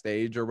like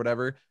backstage or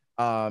whatever.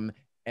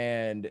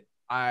 And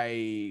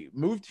I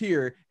moved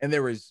here and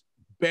there was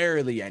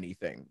barely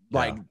anything.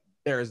 Like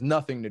there is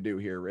nothing to do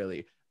here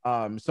really.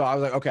 So I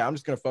was like, okay, I'm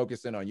just going to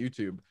focus in on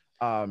YouTube.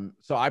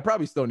 So I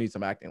probably still need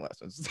some acting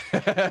lessons.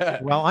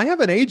 Well, I have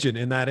an agent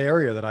in that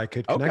area that I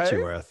could connect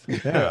you with.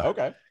 Yeah.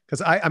 Okay.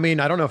 Because I mean,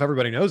 I don't know if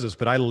everybody knows this,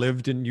 but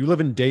you live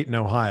in Dayton,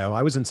 Ohio.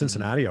 I was in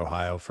Cincinnati,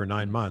 Ohio for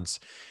 9 months.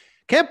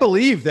 Can't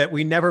believe that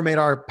we never made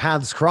our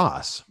paths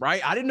cross.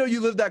 Right. I didn't know you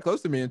lived that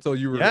close to me until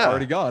you were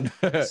already gone.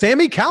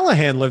 Sammy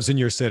Callahan lives in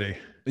your city.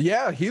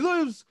 Yeah, he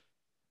lives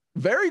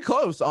very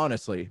close,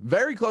 honestly.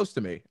 Very close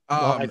to me.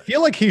 Well, I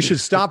feel like he should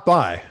stop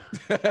by.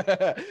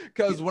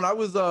 Because when I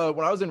was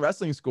in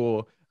wrestling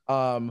school,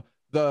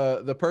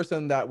 the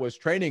person that was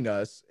training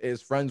us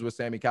is friends with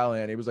Sammy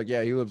Callahan. He was like,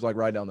 yeah, he lives like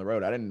right down the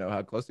road. I didn't know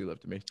how close he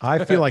lived to me.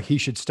 I feel like he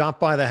should stop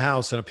by the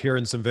house and appear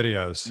in some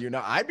videos.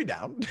 I'd be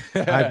down.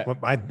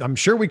 I'm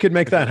sure we could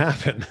make that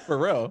happen. For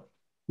real.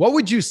 What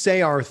would you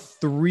say are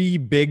 3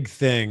 big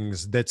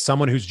things that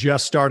someone who's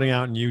just starting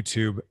out in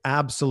YouTube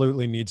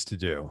absolutely needs to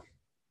do?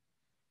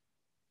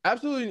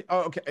 Absolutely.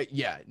 Oh, okay.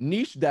 Yeah.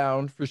 Niche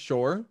down for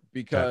sure,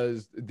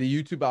 because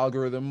the YouTube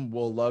algorithm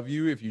will love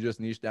you if you just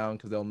niche down,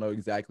 because they'll know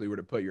exactly where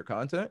to put your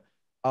content.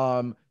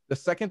 The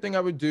second thing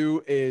I would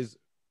do is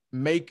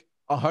make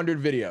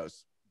 100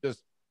 videos.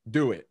 Just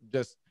do it.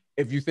 Just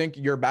if you think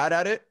you're bad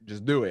at it,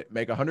 just do it.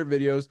 Make 100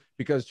 videos,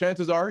 because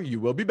chances are you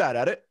will be bad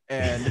at it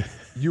and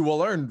you will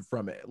learn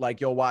from it.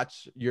 Like you'll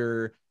watch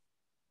your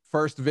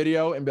first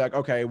video and be like,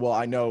 okay, well,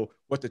 I know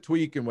what to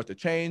tweak and what to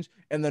change.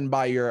 And then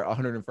by your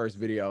 101st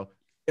video,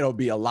 it'll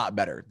be a lot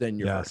better than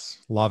your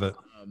first. Love it.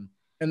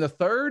 And the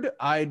third,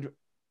 I'd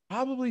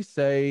probably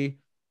say,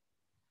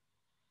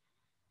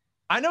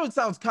 I know it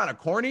sounds kind of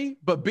corny,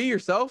 but be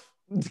yourself.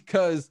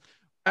 Because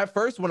at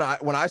first, when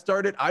I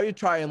started, I would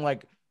try and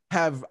like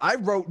I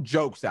wrote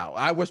jokes out.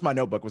 I wish my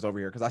notebook was over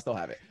here because I still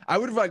have it. I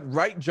would like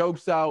write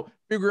jokes out,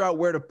 figure out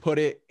where to put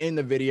it in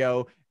the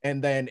video,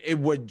 and then it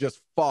would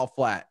just fall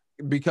flat,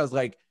 because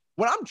like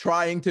when I'm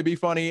trying to be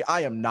funny,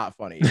 I am not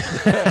funny.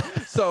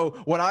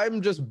 So when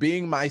I'm just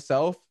being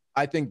myself,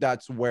 I think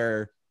that's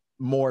where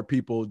more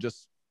people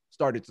just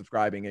started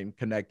subscribing and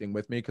connecting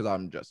with me, because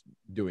I'm just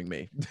doing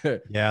me.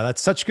 Yeah,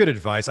 that's such good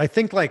advice. I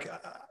think like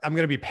I'm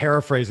going to be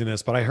paraphrasing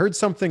this, but I heard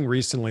something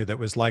recently that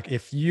was like,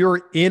 if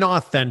you're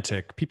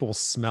inauthentic, people will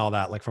smell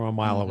that like from a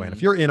mile away. And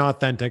if you're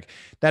inauthentic,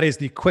 that is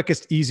the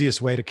quickest,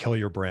 easiest way to kill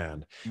your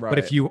brand. Right. But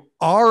if you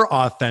are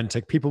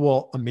authentic, people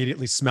will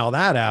immediately smell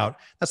that out.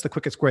 That's the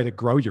quickest way to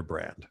grow your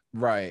brand.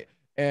 Right.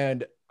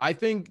 And I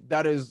think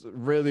that is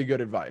really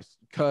good advice,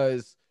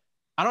 because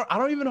I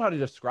don't even know how to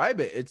describe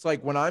it. It's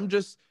like when I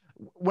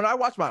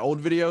watch my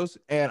old videos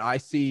and I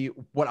see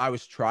what I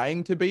was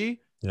trying to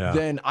be,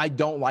 then I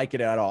don't like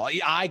it at all.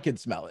 I can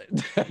smell it.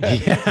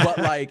 But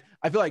like,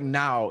 I feel like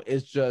now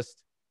it's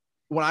just,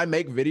 when I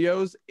make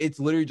videos, it's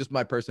literally just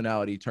my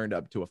personality turned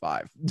up to a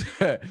 5.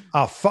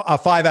 A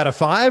 5 out of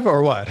 5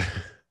 or what?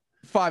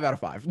 5 out of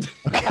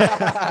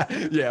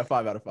 5. Yeah,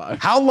 5 out of 5.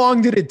 How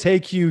long did it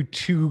take you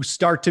to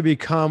start to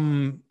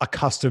become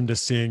accustomed to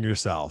seeing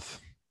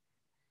yourself?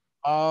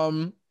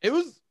 It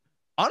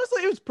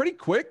was pretty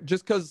quick,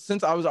 just because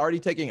since I was already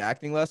taking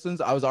acting lessons,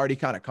 I was already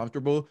kind of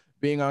comfortable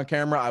being on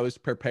camera. I was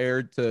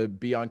prepared to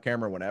be on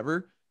camera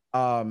whenever.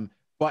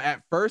 But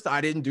at first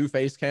I didn't do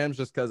face cams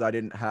just because I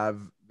didn't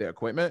have the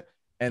equipment.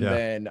 And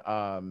then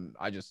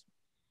I just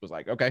was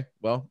like, okay,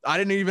 well, I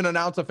didn't even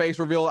announce a face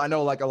reveal. I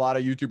know like a lot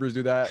of YouTubers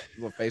do that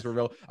with face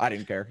reveal. I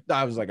didn't care.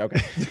 I was like,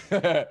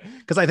 okay.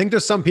 Because I think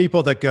there's some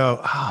people that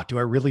go, do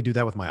I really do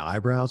that with my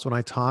eyebrows when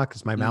I talk?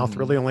 Does my mouth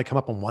really only come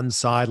up on one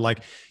side? Like,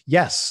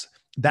 yes,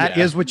 that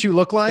is what you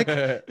look like.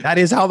 That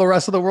is how the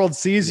rest of the world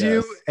sees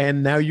you.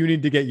 And now you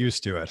need to get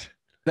used to it.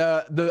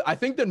 I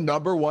think the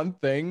number one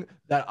thing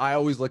that I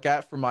always look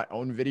at for my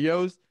own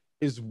videos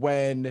is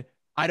when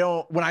I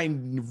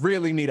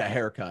really need a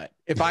haircut.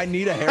 If I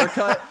need a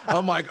haircut,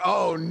 I'm like,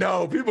 oh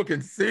no, people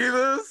can see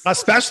this.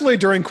 Especially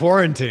during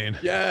quarantine.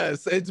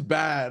 Yes, it's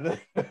bad.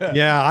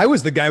 Yeah, I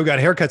was the guy who got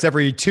haircuts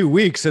every 2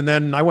 weeks. And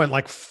then I went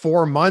like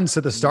 4 months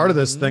at the start of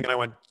this thing. And I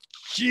went,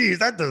 geez,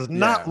 that does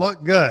not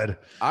look good.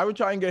 I would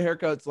try and get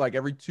haircuts like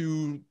every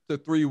 2 to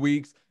 3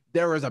 weeks.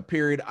 There was a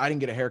period I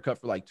didn't get a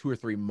haircut for like 2 or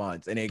 3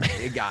 months. And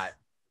it got,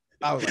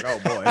 I was like, oh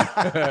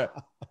boy.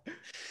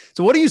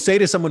 So what do you say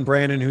to someone,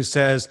 Brandon, who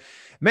says,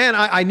 man,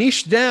 I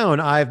niched down.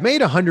 I've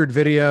made 100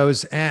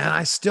 videos and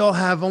I still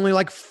have only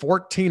like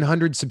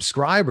 1,400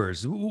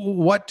 subscribers.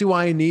 What do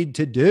I need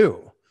to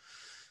do?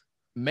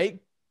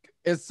 Make,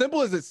 as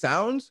simple as it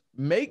sounds,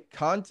 make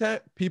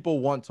content people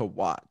want to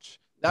watch.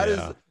 That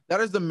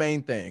is the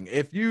main thing.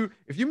 If you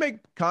make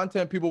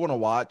content people want to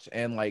watch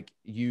and like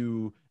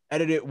you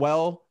edit it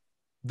well,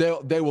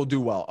 they will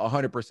do well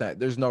 100%.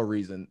 There's no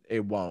reason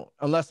it won't,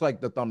 unless like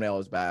the thumbnail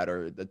is bad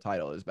or the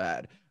title is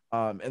bad.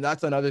 And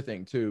that's another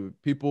thing too.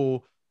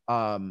 People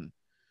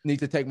need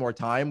to take more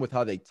time with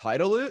how they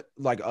title it,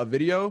 like a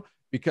video,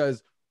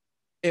 because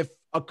if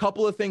a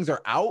couple of things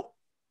are out,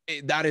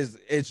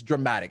 it's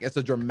dramatic. It's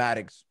a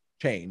dramatic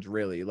change,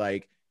 really.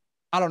 Like,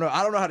 I don't know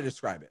how to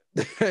describe it.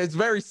 It's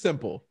very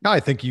simple. No, I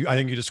think you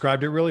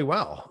described it really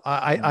well.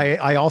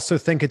 I also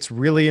think it's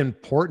really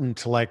important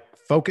to like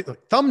focus.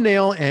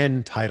 Thumbnail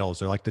and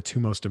titles are like the two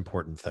most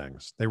important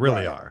things. They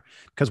really are.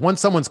 Because once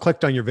someone's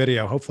clicked on your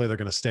video, hopefully they're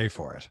going to stay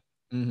for it.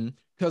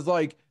 Because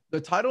like the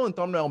title and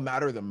thumbnail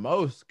matter the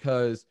most,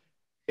 because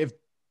if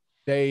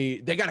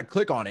they got to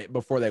click on it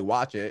before they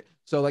watch it.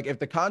 So like if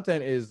the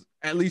content is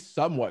at least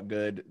somewhat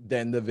good,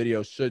 then the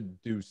video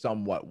should do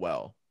somewhat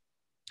well.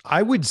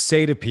 I would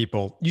say to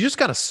people, you just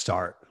got to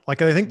start.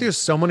 Like, I think there's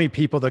so many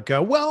people that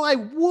go, well, I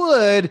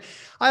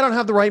don't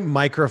have the right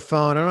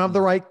microphone. I don't have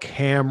the right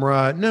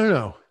camera.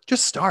 No,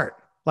 just start.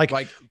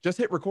 Like just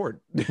hit record.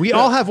 We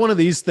all have one of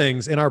these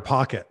things in our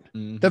pocket.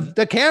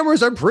 The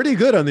cameras are pretty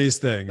good on these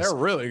things. They're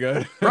really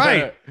good.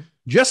 Right.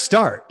 Just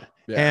start.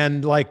 Yeah.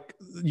 And like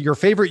your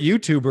favorite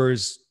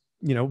YouTubers,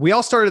 you know, we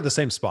all started at the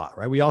same spot,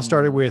 right? We all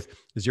started with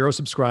 0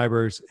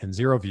 subscribers and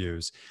 0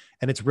 views.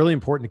 And it's really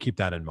important to keep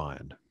that in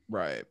mind.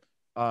 Right.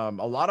 A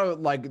lot of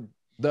like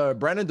the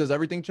Brandon Does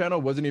Everything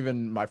channel wasn't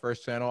even my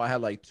first channel. I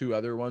had like 2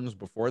 other ones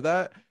before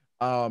that.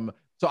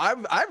 So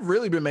I've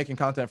really been making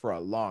content for a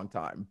long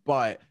time,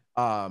 but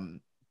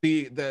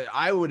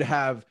I would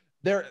have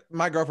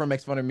my girlfriend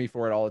makes fun of me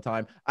for it all the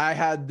time. I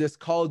had this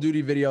Call of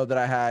Duty video that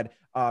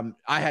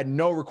I had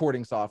no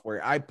recording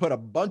software. I put a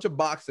bunch of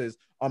boxes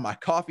on my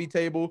coffee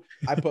table.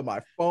 I put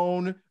my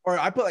phone, or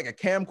I put like a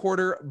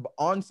camcorder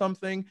on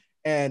something,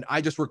 and I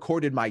just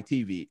recorded my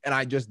TV and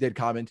I just did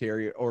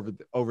commentary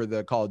over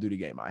the Call of Duty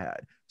game I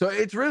had. So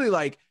it's really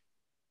like,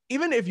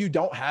 even if you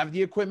don't have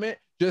the equipment,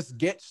 just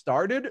get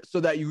started so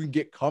that you can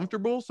get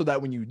comfortable, so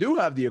that when you do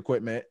have the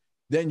equipment,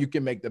 then you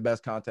can make the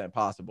best content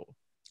possible.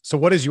 So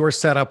what does your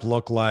setup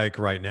look like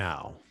right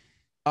now?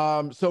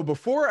 So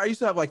before I used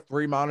to have like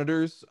 3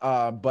 monitors,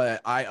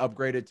 but I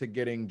upgraded to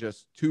getting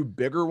just 2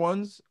 bigger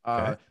ones.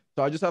 So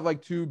I just have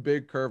like 2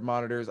 big curved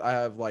monitors. I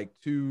have like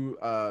 2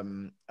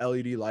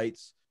 LED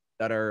lights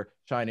that are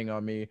shining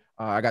on me.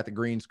 I got the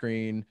green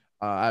screen.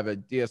 I have a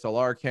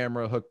DSLR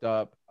camera hooked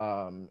up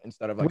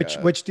instead of like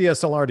which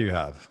DSLR do you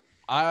have?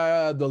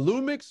 The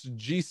Lumix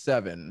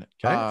G7.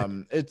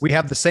 Okay. We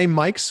have the same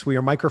mics. We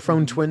are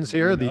microphone twins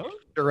here. The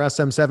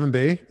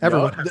SM7B.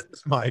 Everyone has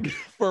this mic.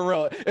 For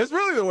real. It's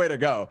really the way to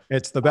go.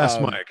 It's the best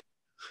mic.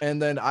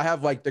 And then I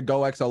have like the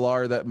Go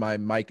XLR that my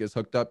mic is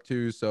hooked up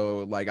to.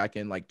 So like I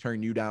can like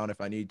turn you down if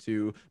I need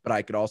to, but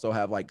I could also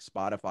have like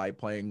Spotify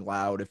playing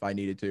loud if I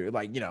needed to.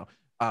 Like, you know,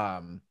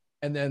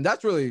 and then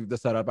that's really the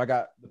setup. I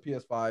got the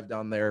PS5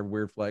 down there,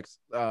 weird flex.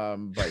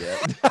 But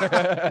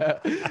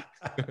yeah.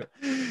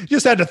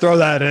 Just had to throw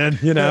that in,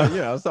 you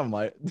know. Something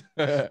like.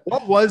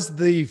 What was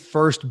the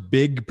first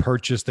big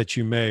purchase that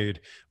you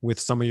made with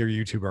some of your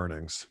YouTube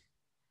earnings?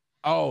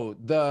 Oh,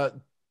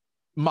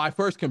 my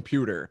first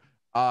computer.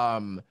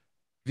 The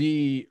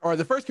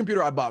first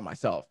computer I bought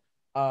myself.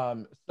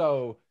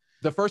 So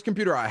the first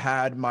computer I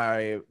had,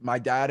 my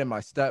dad and my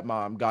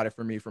stepmom got it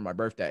for me for my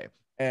birthday.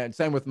 And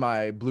same with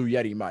my Blue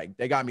Yeti mic.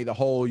 They got me the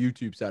whole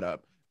YouTube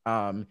setup.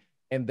 And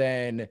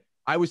then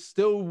I was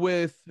still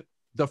with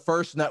the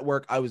first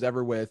network I was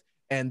ever with,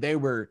 and they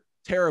were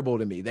terrible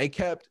to me. They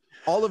kept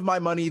all of my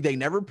money. They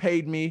never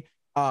paid me.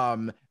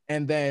 And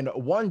then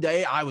one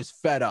day I was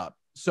fed up.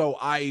 So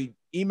I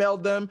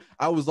emailed them.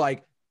 I was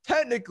like,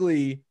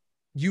 technically,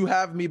 you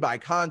have me by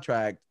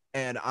contract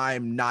and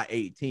I'm not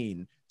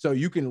 18. So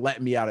you can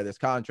let me out of this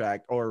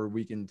contract, or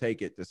we can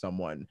take it to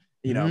someone,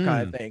 you know,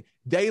 kind of thing.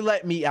 They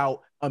let me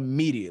out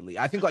immediately.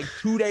 I think like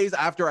 2 days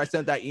after I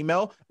sent that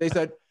email, they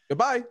said,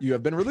 goodbye, you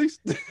have been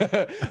released.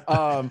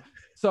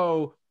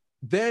 So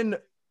then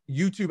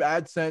YouTube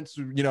AdSense,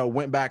 you know,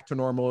 went back to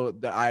normal,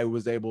 that I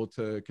was able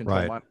to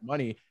control my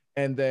money.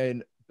 And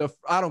then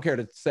I don't care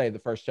to say the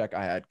first check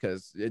I had,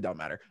 because it don't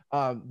matter.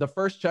 The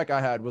first check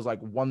I had was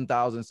like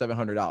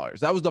 $1,700.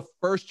 That was the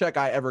first check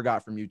I ever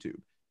got from YouTube.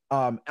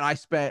 And I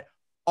spent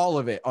all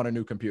of it on a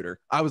new computer.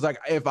 I was like,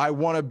 if I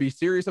want to be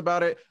serious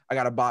about it, I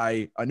got to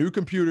buy a new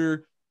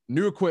computer,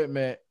 new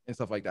equipment, and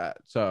stuff like that.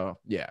 So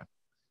yeah.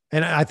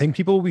 And I think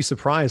people will be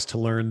surprised to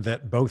learn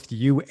that both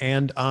you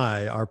and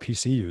I are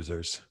PC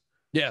users.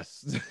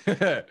 Yes.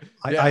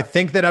 I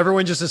think that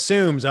everyone just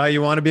assumes, oh,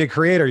 you want to be a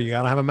creator, you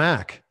got to have a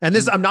Mac. And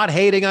this, I'm not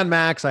hating on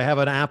Macs. I have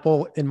an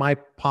Apple in my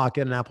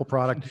pocket, an Apple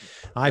product,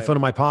 iPhone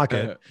in my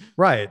pocket.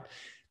 Right.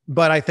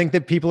 But I think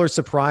that people are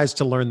surprised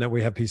to learn that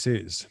we have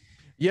PCs.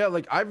 Yeah,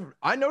 like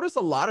I noticed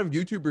a lot of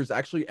YouTubers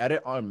actually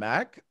edit on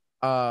Mac,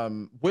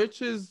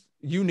 which is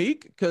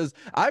unique because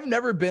I've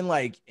never been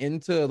like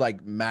into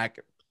like Mac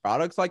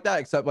products like that,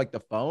 except like the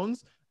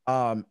phones.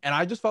 And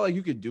I just felt like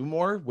you could do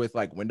more with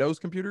like Windows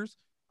computers.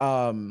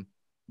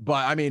 But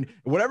I mean,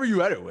 whatever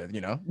you edit with, you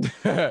know.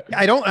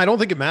 I don't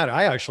think it matters.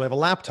 I actually have a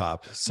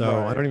laptop, so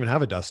Right. I don't even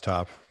have a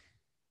desktop.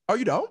 Oh,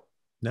 you don't?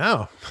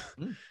 No.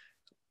 Mm.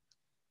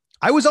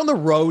 I was on the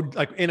road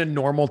like in a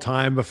normal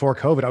time before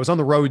COVID. I was on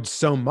the road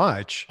so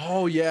much.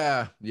 Oh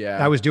yeah,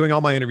 yeah. I was doing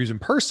all my interviews in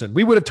person.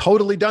 We would have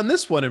totally done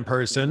this one in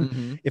person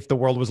Mhm. if the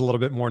world was a little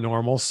bit more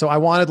normal. So I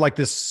wanted like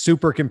this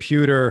super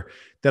computer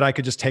that I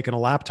could just take in a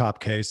laptop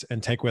case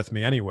and take with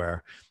me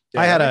anywhere. Yeah,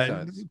 I had that a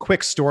makes sense.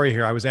 quick story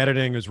here. I was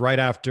editing. It was right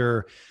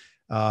after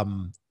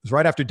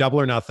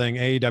Double or Nothing,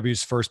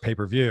 AEW's first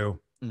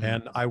pay-per-view. Mhm.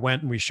 And I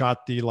went and we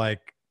shot the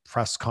like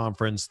press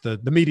conference, the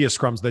media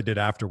scrums they did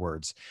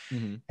afterwards.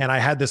 Mhm. And I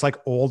had this like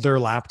older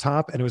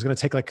laptop and it was going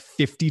to take like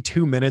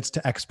 52 minutes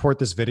to export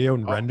this video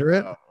and Oh, render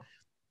it. wow.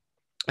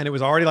 And it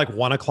was already like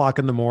 1 o'clock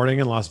in the morning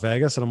in Las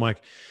Vegas. And I'm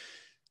like,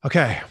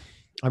 okay,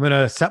 I'm going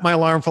to set my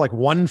alarm for like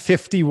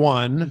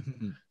 1:51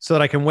 Mhm. so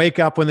that I can wake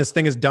up when this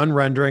thing is done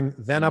rendering,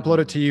 then upload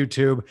it to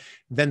YouTube,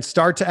 then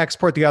start to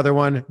export the other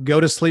one,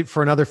 go to sleep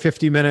for another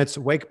 50 minutes,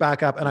 wake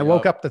back up. And I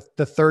woke up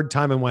the third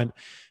time and went,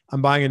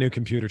 I'm buying a new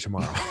computer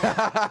tomorrow.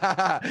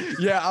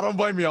 Yeah, I don't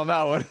blame you on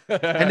that one.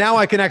 And now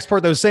I can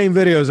export those same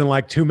videos in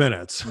like 2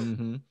 minutes.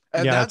 Mm-hmm.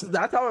 And Yeah,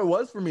 that's how it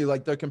was for me.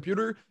 Like the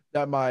computer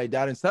that my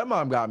dad and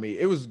stepmom got me,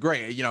 it was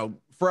great. You know,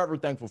 forever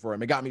thankful for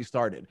him. It got me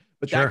started.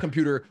 But Sure. that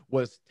computer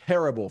was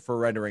terrible for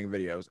rendering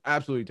videos,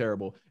 absolutely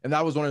terrible. And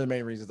that was one of the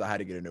main reasons I had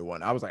to get a new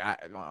one. I was like,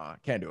 I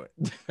can't do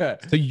it.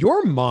 So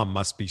your mom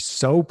must be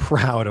so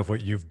proud of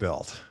what you've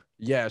built.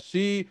 Yeah,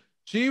 she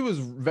was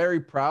very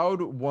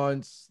proud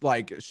once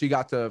like she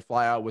got to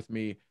fly out with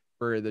me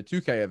for the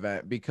 2K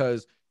event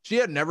because she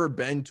had never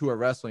been to a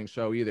wrestling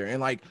show either. And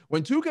like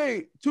when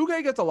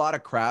 2K gets a lot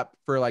of crap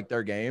for like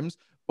their games,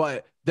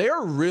 but they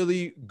are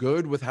really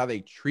good with how they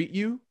treat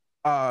you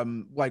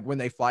like when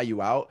they fly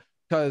you out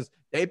because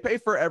they pay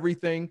for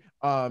everything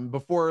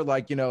before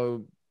like, you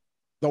know,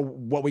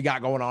 what we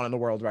got going on in the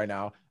world right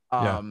now.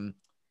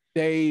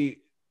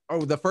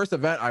 The first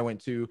event I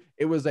went to,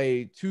 it was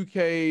a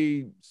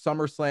 2K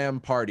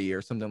SummerSlam party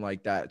or something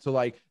like that. So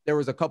like there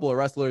was a couple of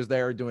wrestlers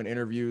there doing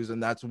interviews,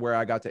 and that's where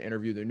I got to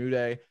interview the New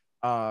Day.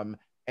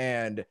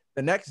 And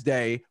the next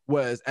day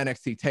was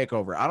NXT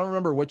Takeover. I don't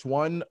remember which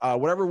one,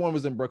 whatever one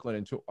was in Brooklyn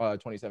in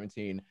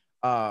 2017.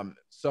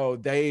 So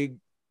they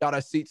got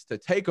us seats to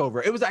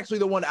Takeover. It was actually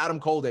the one Adam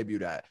Cole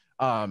debuted at.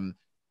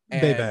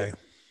 Baby.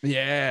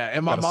 Yeah,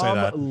 and my mom,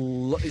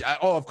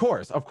 of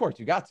course,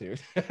 you got to.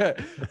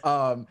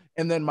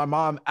 And then my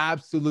mom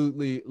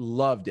absolutely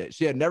loved it.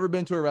 She had never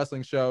been to a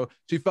wrestling show.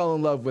 She fell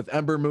in love with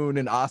Ember Moon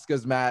and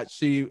Asuka's match.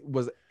 She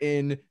was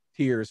in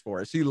tears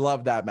for it. She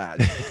loved that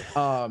match.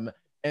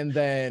 And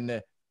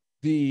then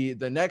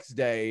the next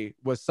day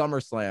was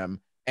SummerSlam,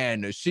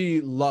 and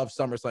she loved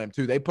SummerSlam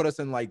too. They put us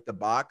in like the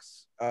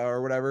box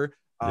or whatever.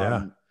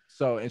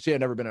 So, and she had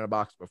never been in a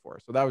box before.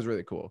 So that was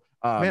really cool.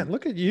 Man,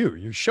 look at you.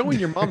 You're showing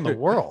your mom the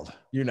world.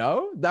 You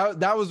know,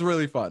 that was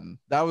really fun.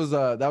 That was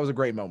a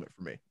great moment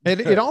for me.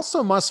 It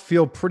also must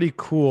feel pretty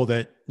cool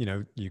that, you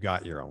know, you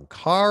got your own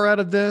car out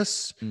of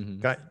this.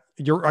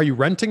 Mm-hmm. Are you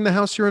renting the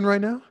house you're in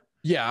right now?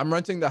 Yeah, I'm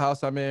renting the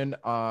house I'm in.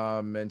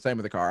 And same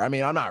with the car. I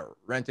mean, I'm not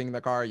renting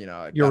the car, you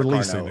know. You're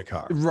leasing the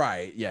car.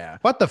 Right. Yeah.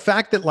 But the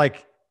fact that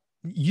like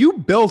you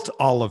built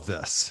all of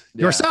this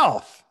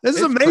yourself. This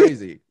is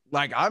amazing.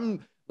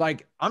 Crazy.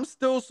 I'm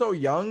still so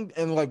young,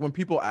 and like when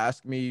people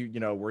ask me, you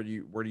know, where do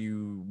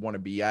you want to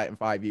be at in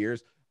 5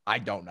 years? I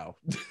don't know.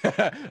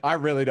 I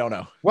really don't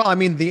know. Well, I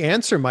mean, the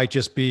answer might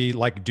just be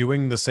like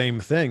doing the same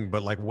thing,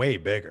 but like way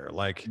bigger.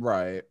 Like,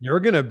 right. You're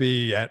gonna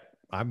be at,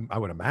 I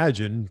would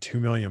imagine 2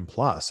 million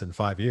plus in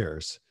 5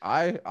 years.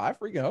 I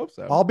freaking hope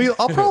so. I'll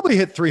probably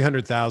hit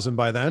 300,000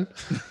 by then.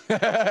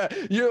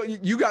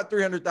 You got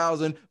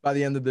 300,000 by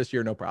the end of this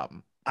year, no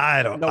problem.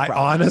 I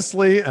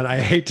honestly, and I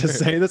hate to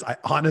say this, I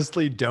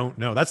honestly don't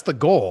know. That's the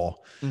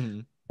goal. Mm-hmm.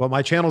 But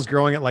my channel's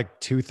growing at like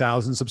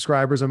 2,000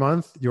 subscribers a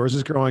month. Yours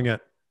is growing at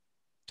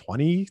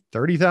 20,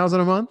 30,000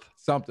 a month.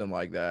 Something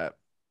like that.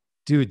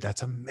 Dude,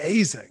 that's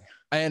amazing.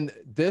 And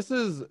this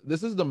is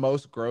the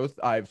most growth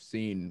I've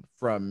seen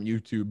from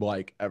YouTube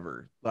like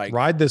ever. Like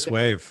ride this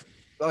wave.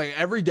 Like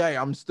every day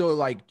I'm still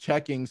like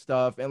checking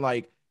stuff and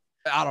like,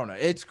 I don't know.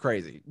 It's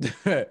crazy.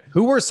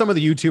 Who are some of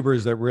the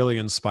YouTubers that really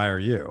inspire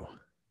you?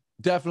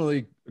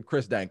 Definitely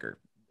Chris Danker,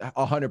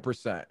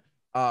 100%.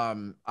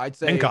 I'd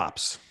say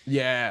Dankops.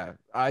 Yeah,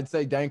 I'd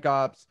say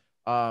Dankops,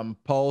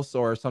 Pulse,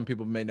 or some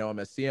people may know him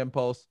as CM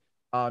Pulse.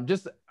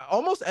 Just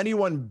almost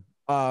anyone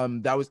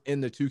that was in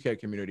the 2K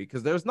community,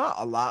 because there's not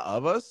a lot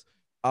of us.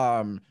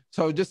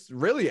 So just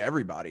really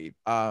everybody.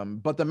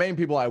 But the main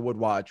people I would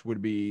watch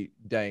would be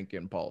Dank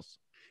and Pulse.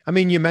 I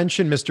mean, you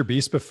mentioned Mr.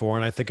 Beast before,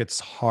 and I think it's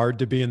hard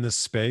to be in this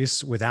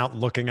space without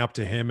looking up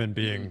to him and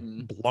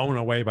being blown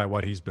away by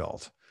what he's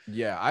built.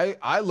 Yeah,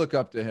 I look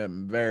up to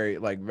him very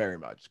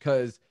much,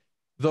 because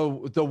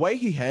the way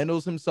he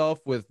handles himself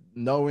with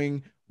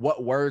knowing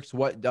what works,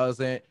 what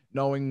doesn't,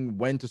 knowing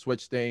when to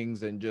switch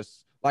things, and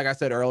just like I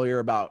said earlier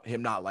about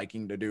him not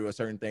liking to do a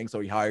certain thing, so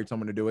he hired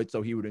someone to do it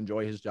so he would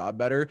enjoy his job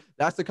better.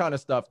 That's the kind of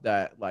stuff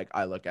that like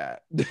I look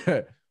at.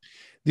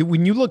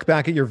 When you look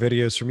back at your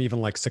videos from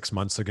even like 6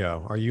 months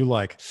ago, are you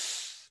like,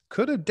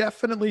 could have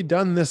definitely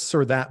done this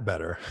or that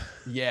better?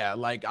 Yeah,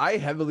 like I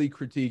heavily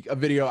critique a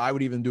video I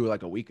would even do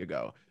like a week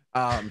ago.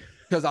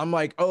 Because I'm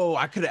like, oh,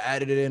 I could have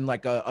added it in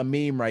like a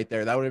meme right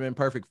there. That would have been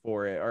perfect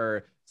for it,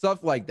 or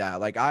stuff like that.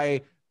 Like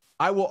I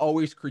will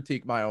always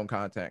critique my own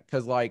content,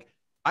 because like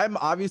I'm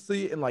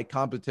obviously in like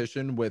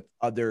competition with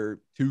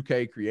other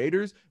 2K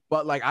creators,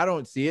 but like I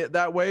don't see it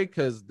that way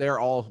because they're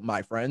all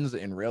my friends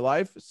in real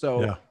life.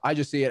 So Yeah. I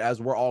just see it as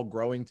we're all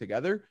growing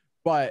together.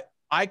 But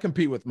I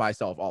compete with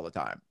myself all the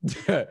time.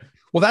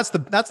 Well, that's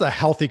the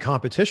healthy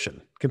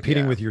competition,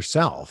 competing Yeah. with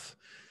yourself.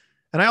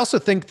 And I also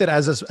think that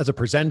as a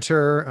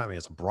presenter, I mean,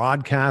 as a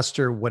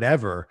broadcaster,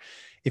 whatever,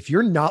 if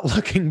you're not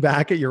looking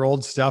back at your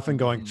old stuff and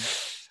going,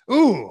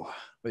 ooh,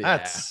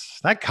 Yeah.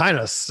 that kind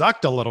of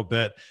sucked a little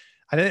bit,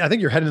 I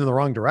think you're heading in the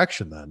wrong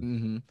direction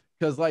then.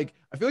 Because like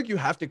I feel like you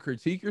have to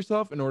critique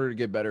yourself in order to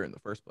get better in the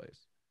first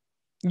place.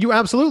 You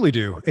absolutely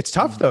do. It's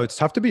tough though. It's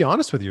tough to be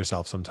honest with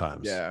yourself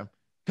sometimes. Yeah.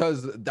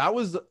 Because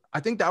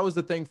I think that was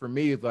the thing for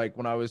me, like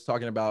when I was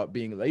talking about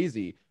being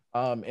lazy.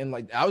 And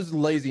like I was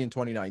lazy in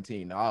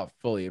 2019. I'll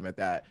fully admit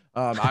that.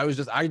 I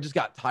just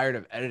got tired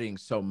of editing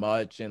so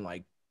much, and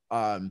like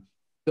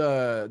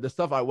the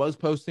stuff I was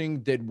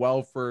posting did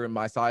well for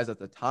my size at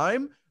the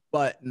time,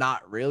 but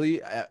not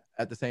really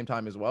at the same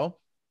time as well.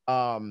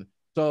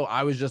 So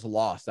I was just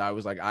lost. I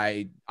was like,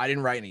 I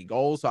didn't write any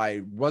goals, so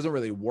I wasn't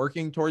really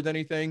working towards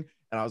anything.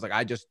 And I was like,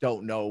 I just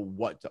don't know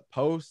what to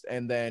post.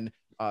 And then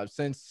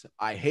since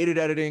I hated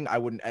editing, I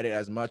wouldn't edit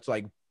as much.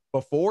 Like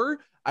before,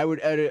 I would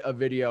edit a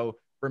video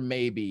for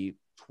maybe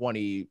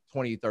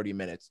 30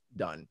 minutes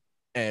done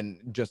and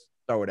just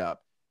throw it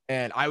up.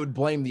 And I would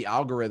blame the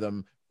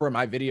algorithm for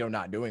my video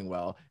not doing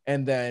well.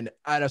 And then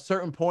at a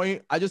certain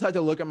point, I just had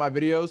to look at my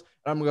videos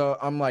and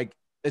I'm like,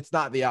 it's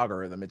not the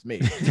algorithm, it's me.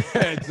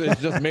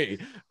 it's just me.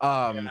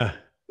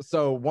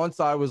 So once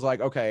I was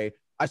like, okay,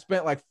 I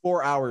spent like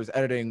 4 hours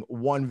editing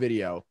one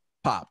video,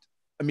 popped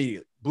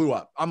immediately, blew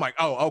up. I'm like,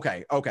 oh,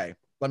 okay.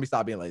 Let me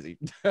stop being lazy.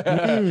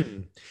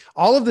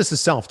 All of this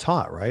is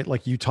self-taught, right?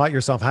 Like you taught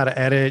yourself how to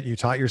edit, you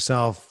taught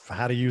yourself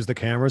how to use the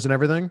cameras and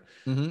everything.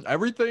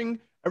 Everything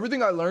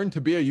I learned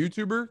to be a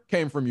YouTuber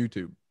came from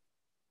YouTube.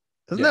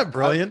 Isn't that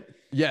brilliant?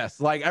 Yes.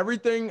 Like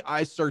everything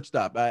I searched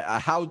up,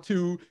 how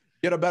to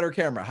get a better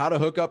camera, how to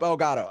hook up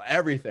Elgato,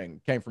 everything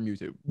came from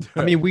YouTube.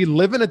 I mean, we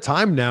live in a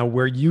time now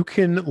where you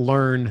can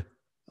learn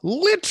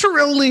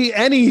literally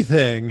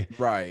anything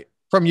right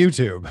from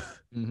YouTube.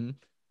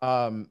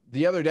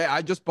 The other day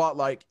I just bought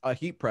like a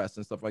heat press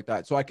and stuff like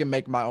that so I can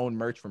make my own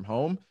merch from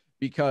home,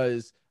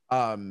 because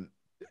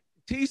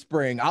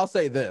Teespring, I'll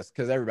say this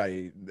because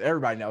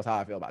everybody knows how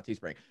I feel about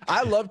Teespring.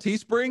 I love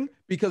Teespring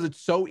because it's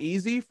so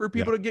easy for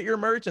people to get your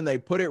merch, and they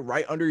put it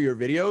right under your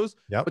videos.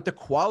 But the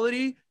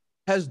quality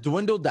has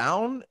dwindled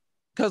down,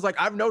 because like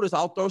I've noticed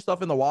I'll throw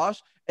stuff in the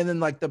wash and then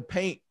like the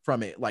paint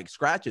from it like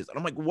scratches, and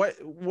I'm like,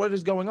 what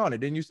is going on? It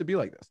didn't used to be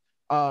like this.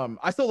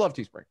 I still love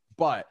Teespring,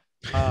 but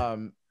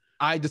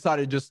I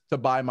decided just to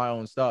buy my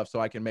own stuff so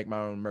I can make my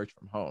own merch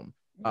from home.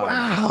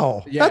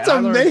 Wow. Yeah, that's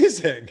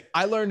amazing.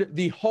 I learned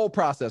the whole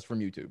process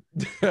from YouTube.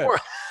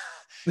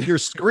 You're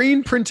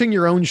screen printing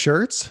your own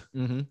shirts?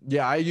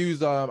 Yeah, I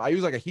use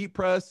like a heat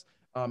press.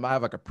 I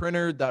have like a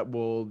printer that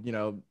will,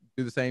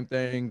 do the same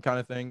thing kind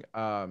of thing.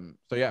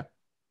 So yeah.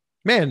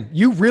 Man,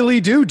 you really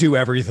do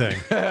everything.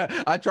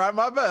 I try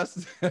my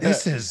best.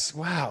 This is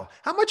wow.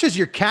 How much has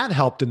your cat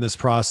helped in this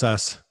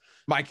process?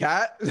 My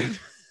cat?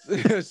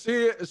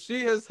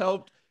 she has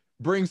helped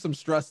bring some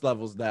stress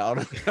levels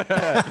down.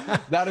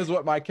 That is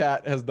what my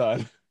cat has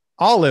done.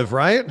 Olive,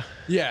 right?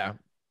 Yeah.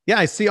 Yeah,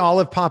 I see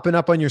Olive popping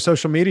up on your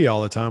social media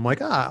all the time. I'm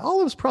like,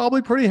 Olive's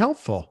probably pretty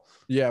helpful.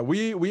 Yeah,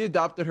 we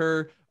adopted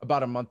her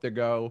about a month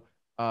ago.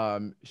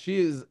 She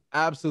is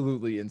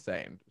absolutely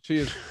insane. She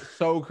is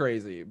so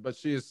crazy, but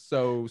she is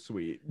so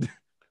sweet.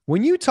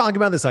 When you talk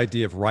about this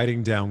idea of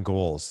writing down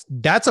goals,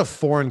 that's a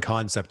foreign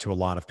concept to a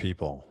lot of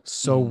people.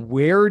 So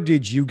where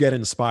did you get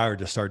inspired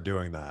to start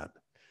doing that?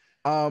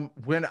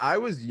 When I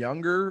was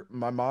younger,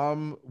 my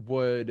mom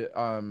would,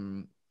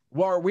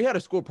 well, we had a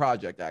school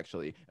project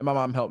actually, and my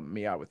mom helped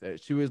me out with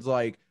it. She was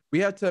like, we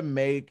had to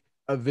make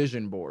a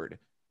vision board,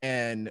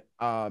 and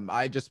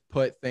I just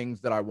put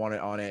things that I wanted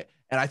on it.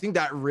 And I think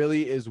that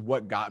really is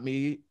what got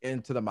me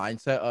into the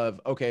mindset of,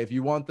 okay, if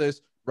you want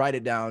this, write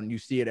it down. You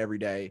see it every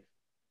day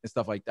and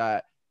stuff like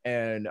that.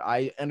 And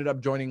I ended up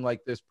joining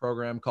like this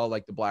program called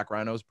like the Black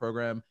Rhinos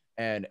program.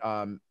 And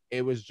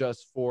it was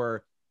just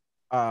for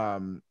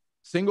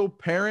single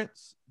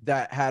parents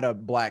that had a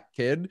Black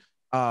kid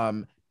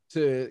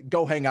to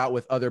go hang out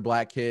with other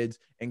Black kids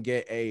and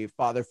get a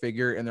father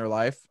figure in their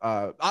life.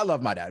 I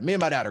love my dad. Me and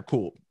my dad are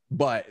cool,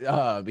 but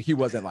he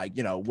wasn't like,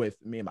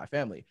 with me and my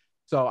family.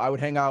 So I would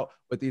hang out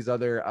with these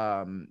other,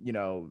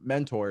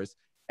 mentors,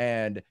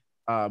 and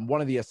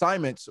one of the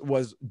assignments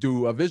was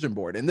do a vision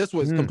board. And this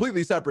was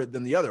completely separate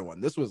than the other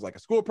one. This was like a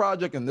school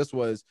project, and this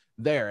was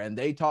there. And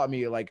they taught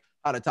me like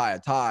how to tie a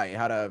tie,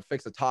 how to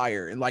fix a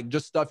tire, and like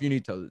just stuff you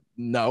need to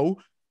know.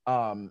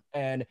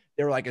 And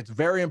they were like, it's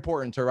very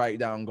important to write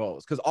down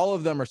goals because all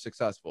of them are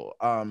successful.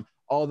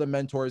 All the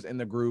mentors in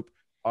the group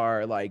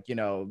are like,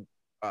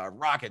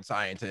 rocket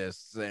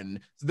scientists and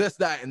this,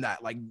 that, and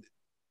that. Like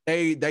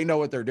they know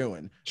what they're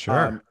doing.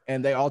 Sure.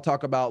 And they all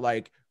talk about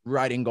like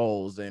writing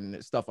goals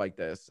and stuff like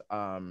this.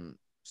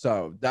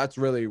 So that's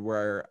really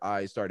where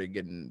I started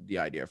getting the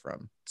idea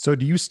from. So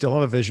do you still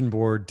have a vision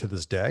board to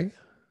this day?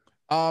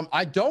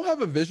 I don't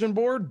have a vision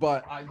board,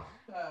 but I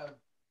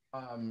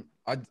have,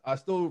 I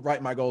still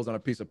write my goals on a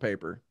piece of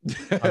paper.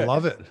 I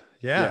love it.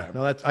 Yeah.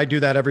 No, I do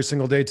that every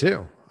single day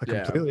too.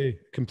 I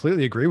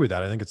completely agree with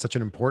that. I think it's such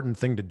an important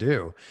thing to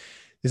do.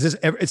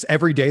 It's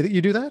every day that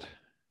you do that?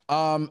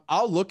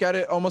 I'll look at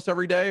it almost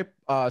every day.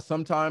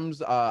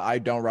 Sometimes I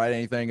don't write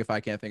anything if I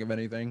can't think of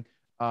anything.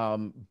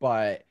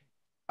 But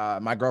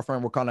my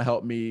girlfriend will kind of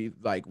help me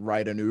like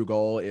write a new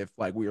goal if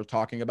like we were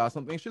talking about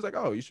something. She's like,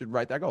 "Oh, you should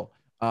write that goal."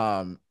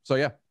 So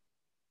yeah.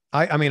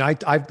 I mean, I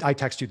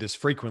text you this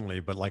frequently,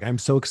 but like, I'm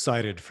so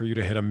excited for you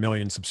to hit 1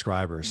 million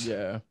subscribers.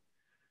 Yeah.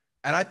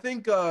 And I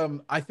think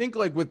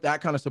like with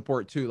that kind of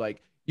support too,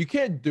 like you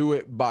can't do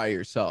it by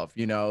yourself,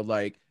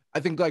 like I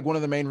think like one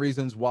of the main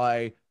reasons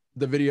why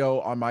the video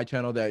on my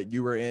channel that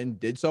you were in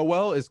did so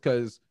well is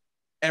because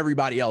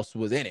everybody else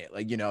was in it.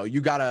 Like, you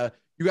gotta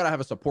have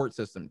a support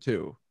system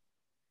too.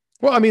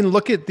 Well, I mean,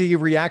 look at the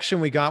reaction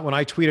we got when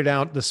I tweeted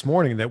out this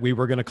morning that we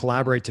were going to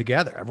collaborate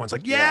together. Everyone's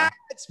like, yeah,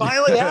 it's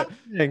finally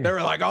happening. They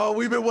were like, oh,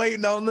 we've been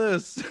waiting on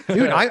this.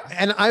 Dude,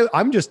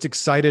 I'm just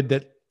excited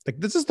that like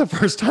this is the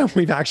first time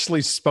we've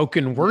actually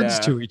spoken words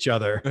to each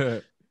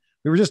other.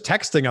 We were just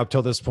texting up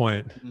till this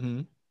point.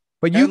 Mm-hmm.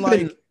 But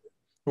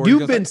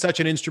you've been such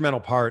an instrumental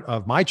part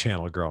of my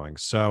channel growing.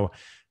 So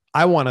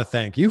I want to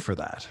thank you for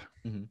that.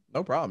 Mm-hmm.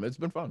 No problem. It's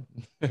been fun.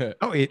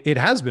 Oh, it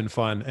has been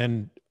fun.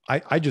 And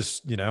I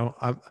just,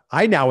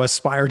 I now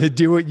aspire to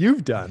do what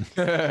you've done.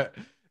 And,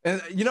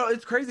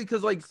 it's crazy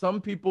because like some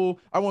people,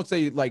 I won't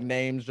say like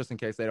names just in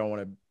case they don't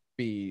want to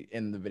be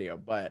in the video,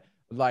 but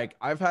like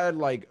I've had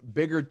like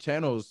bigger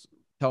channels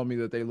tell me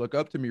that they look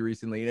up to me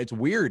recently. And it's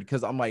weird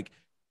because I'm like,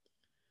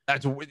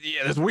 that's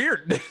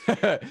weird.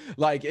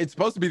 Like it's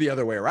supposed to be the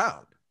other way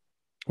around.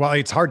 Well,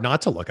 it's hard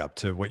not to look up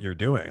to what you're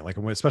doing. Like,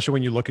 especially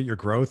when you look at your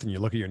growth and you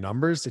look at your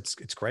numbers,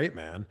 it's great,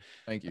 man.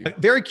 Thank you.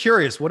 Very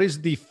curious. What is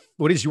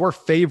your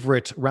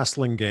favorite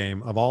wrestling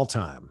game of all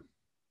time?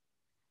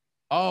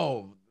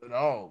 Oh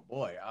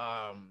boy.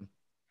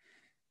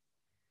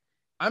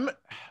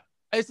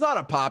 It's not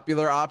a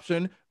popular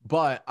option,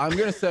 but I'm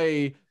going to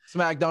say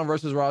SmackDown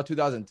versus Raw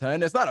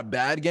 2010. It's not a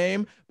bad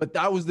game, but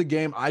that was the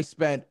game I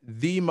spent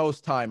the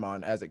most time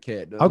on as a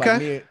kid.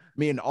 Okay. Like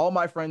me and all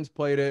my friends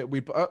played it.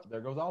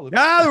 There goes Olive.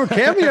 Ah, there were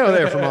cameo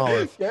there from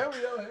Olive.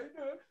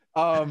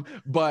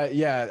 But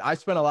yeah, I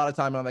spent a lot of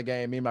time on the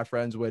game. Me and my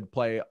friends would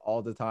play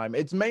all the time.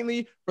 It's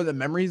mainly for the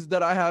memories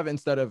that I have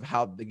instead of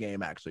how the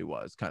game actually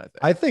was, kind of thing.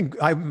 I think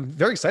I'm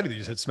very excited that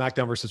you said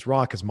SmackDown versus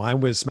Raw because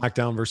mine was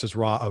SmackDown versus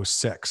Raw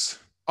 06.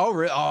 Oh,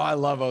 really? Oh, I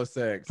love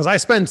 06.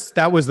 Because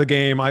that was the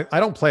game. I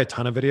don't play a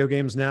ton of video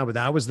games now, but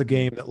that was the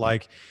game that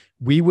like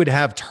we would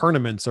have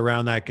tournaments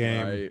around that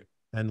game. Right.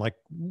 And like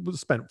we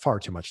spent far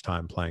too much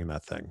time playing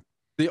that thing.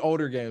 The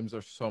older games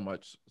are so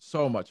much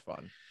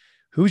fun.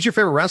 Who's your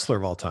favorite wrestler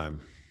of all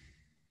time?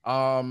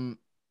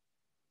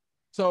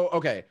 So,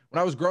 okay. When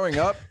I was growing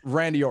up,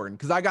 Randy Orton,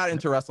 because I got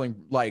into wrestling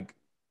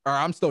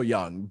I'm still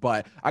young,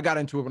 but I got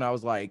into it when I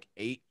was like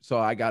 8. So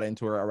I got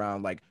into it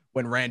around like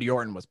when Randy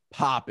Orton was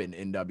popping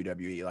in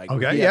WWE, like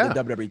he had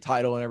the WWE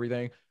title and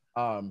everything.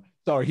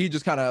 So he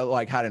just kind of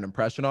like had an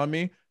impression on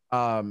me.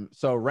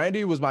 So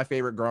Randy was my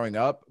favorite growing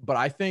up, but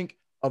I think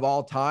of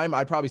all time,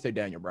 I'd probably say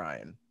Daniel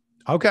Bryan.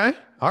 Okay.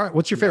 All right.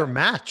 What's your favorite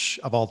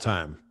match of all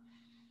time?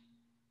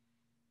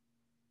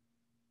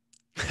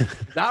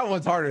 That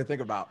one's harder to think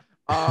about.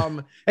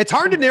 It's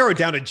hard to narrow it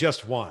down to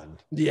just one.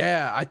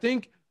 Yeah. I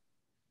think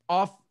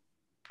off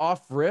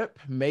rip,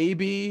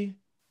 maybe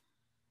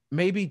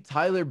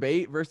Tyler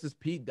Bate versus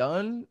Pete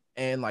Dunne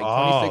and like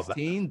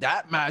 2016.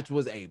 That match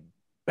was a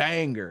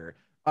banger.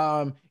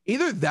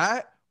 Either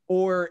that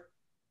or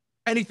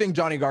anything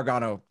Johnny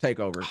Gargano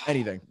takeover,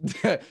 anything.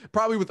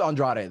 Probably with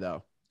Andrade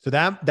though. So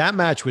that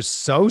match was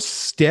so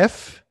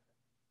stiff.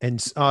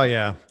 And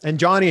and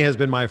Johnny has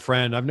been my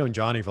friend. I've known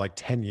Johnny for like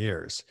 10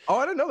 years. Oh,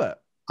 I didn't know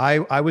that.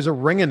 I was a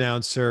ring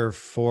announcer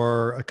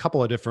for a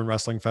couple of different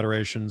wrestling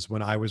federations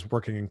when I was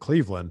working in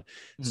Cleveland.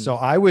 Mm-hmm. So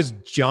I was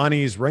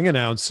Johnny's ring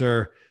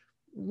announcer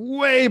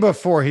way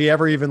before he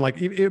ever even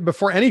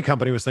before any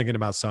company was thinking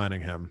about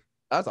signing him.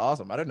 That's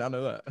awesome. I did not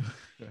know that.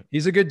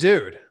 He's a good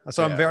dude.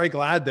 So I'm very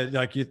glad that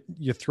like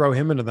you throw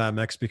him into that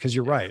mix because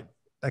you're right.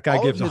 That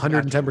guy gives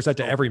 110%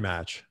 to every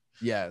match.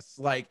 Yes.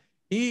 Like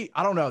I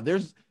don't know.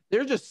 There's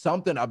there's just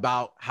something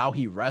about how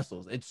he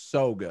wrestles. It's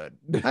so good.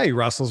 Hey, he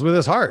wrestles with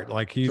his heart.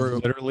 Like he True.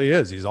 literally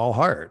is. He's all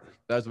heart.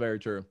 That's very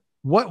true.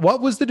 What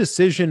was the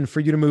decision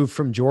for you to move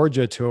from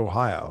Georgia to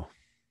Ohio?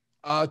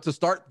 To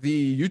start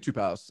the YouTube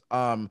house.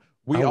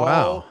 We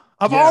wow.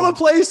 Of all the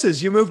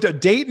places, you moved to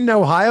Dayton,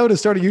 Ohio to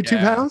start a YouTube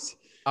house?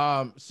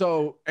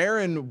 So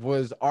Aaron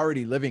was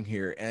already living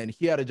here and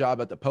he had a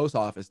job at the post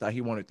office that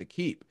he wanted to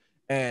keep.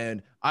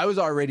 And I was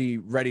already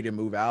ready to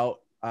move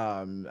out.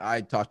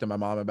 I talked to my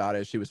mom about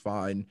it. She was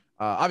fine.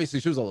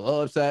 Obviously she was a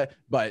little upset,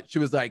 but she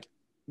was like,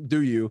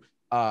 do you?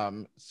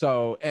 Dalt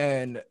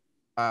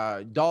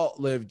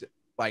lived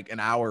like an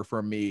hour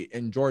from me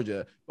in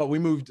Georgia, but we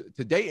moved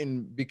to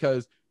Dayton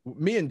because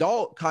me and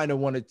Dalt kind of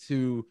wanted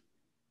to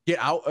get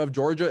out of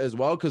Georgia as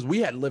well, because we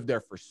had lived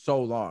there for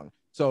so long.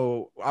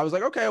 So I was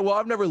like, okay, well,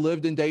 I've never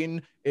lived in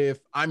Dayton. If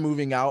I'm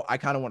moving out, I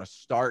kind of want to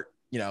start,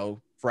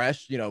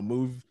 fresh,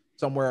 move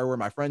somewhere where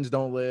my friends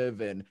don't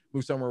live and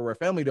move somewhere where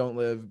family don't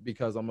live,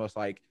 because I'm just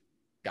like,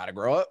 gotta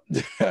grow up.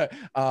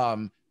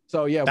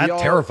 So yeah, that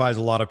terrifies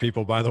a lot of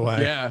people, by the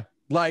way. Yeah,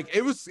 like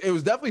it was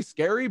definitely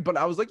scary, but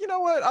I was like, you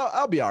know what,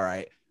 I'll be all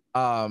right.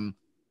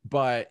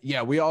 But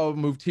yeah, we all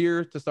moved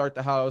here to start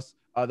the house.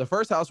 The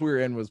first house we were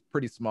in was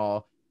pretty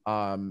small.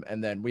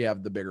 And then we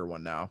have the bigger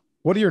one now.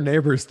 What do your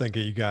neighbors think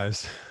of you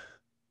guys?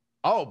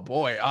 Oh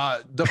boy.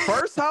 The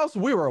first house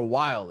we were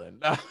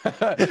wilding.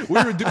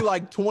 We would do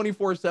like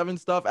 24/7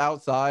 stuff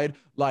outside.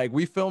 Like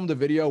we filmed a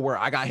video where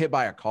I got hit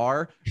by a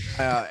car,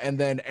 and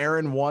then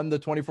Aaron won the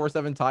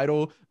 24/7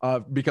 title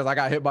because I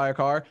got hit by a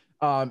car.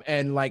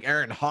 And like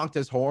Aaron honked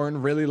his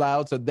horn really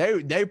loud. So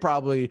they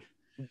probably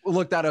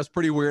looked at us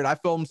pretty weird. I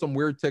filmed some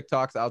weird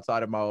TikToks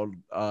outside of my old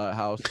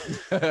house.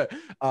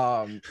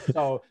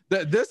 So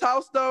this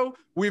house though,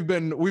 we've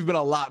been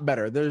a lot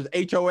better. There's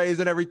HOAs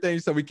and everything,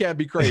 so we can't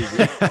be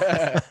crazy.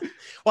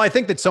 Well, I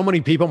think that so many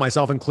people,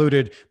 myself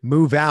included,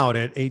 move out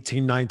at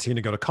 18, 19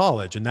 to go to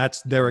college, and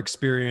that's their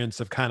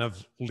experience of kind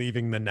of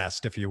leaving the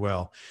nest, if you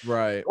will.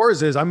 Right.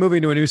 Yours is, I'm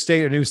moving to a new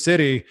state, a new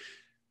city,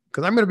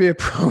 because I'm going to be a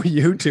pro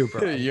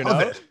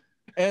YouTuber.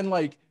 And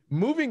like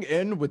moving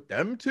in with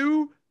them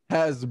two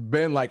has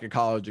been like a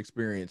college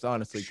experience,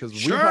 honestly, because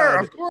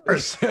of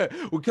course,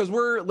 because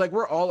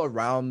we're all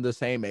around the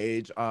same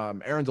age.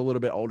 Aaron's a little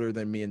bit older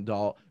than me and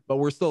Dalt, but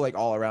we're still like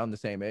all around the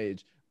same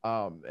age.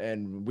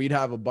 And we'd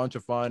have a bunch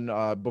of fun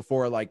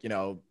before, like,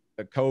 the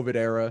COVID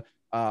era.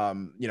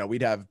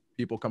 We'd have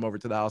people come over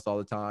to the house all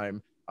the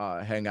time,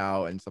 hang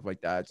out and stuff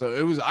like that.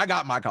 So I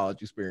got my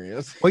college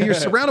experience. Well, you're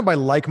surrounded by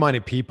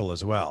like-minded people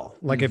as well.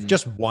 Like if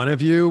just one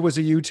of you was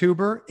a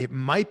YouTuber, it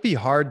might be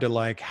hard to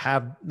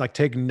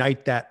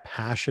ignite that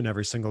passion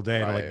every single day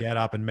to get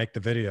up and make the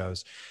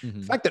videos.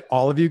 The fact that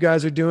all of you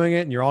guys are doing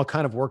it and you're all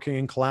kind of working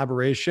in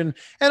collaboration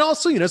and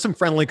also, some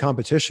friendly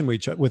competition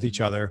with each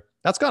other,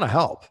 that's got to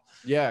help.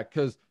 Yeah.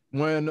 Cause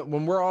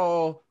when we're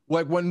all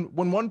like, when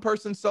one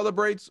person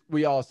celebrates,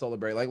 we all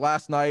celebrate. Like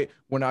last night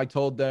when I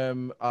told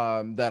them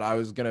that I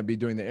was going to be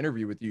doing the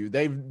interview with you,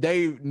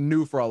 they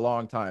knew for a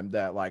long time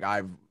that like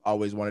I've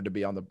always wanted to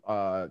be on the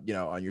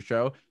on your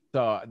show.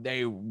 So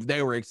they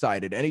were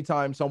excited.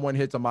 Anytime someone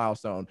hits a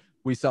milestone,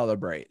 we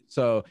celebrate.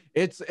 So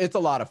it's a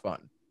lot of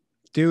fun.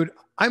 Dude,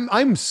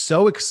 I'm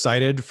so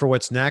excited for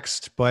what's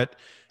next, but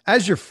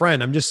as your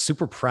friend, I'm just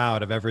super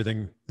proud of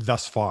everything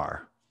thus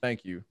far.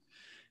 Thank you.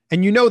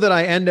 And you know that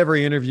I end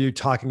every interview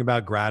talking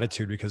about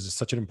gratitude because it's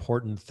such an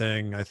important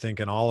thing, I think,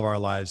 in all of our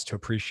lives to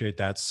appreciate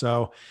that.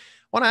 So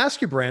I want to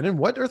ask you, Brandon,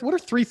 what are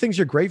 3 things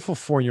you're grateful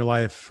for in your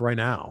life right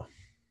now?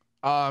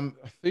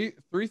 3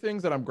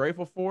 things that I'm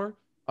grateful for.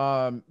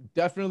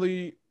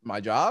 Definitely my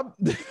job,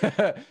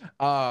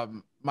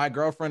 my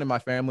girlfriend and my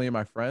family and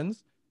my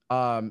friends.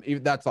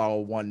 That's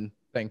all one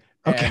thing.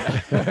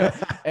 Okay.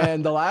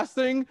 And the last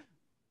thing,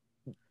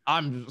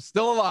 I'm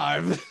still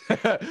alive.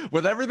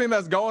 With everything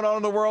that's going on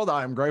in the world,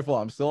 I'm grateful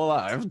I'm still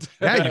alive.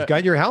 Yeah, you've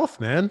got your health,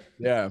 man.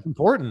 Yeah. It's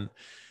important.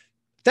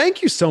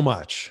 Thank you so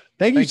much.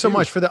 Thank you so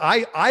much for that.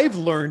 I've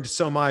learned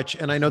so much.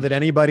 And I know that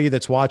anybody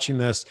that's watching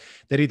this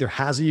that either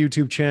has a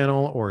YouTube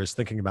channel or is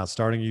thinking about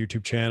starting a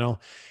YouTube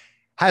channel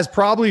has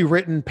probably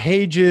written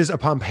pages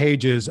upon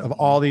pages of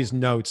all these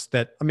notes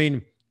that, I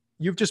mean,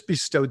 you've just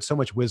bestowed so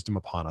much wisdom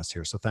upon us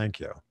here. So thank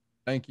you.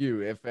 Thank you.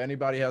 If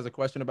anybody has a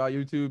question about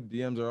YouTube,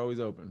 DMs are always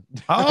open.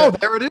 Oh,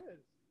 there it is.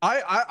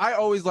 I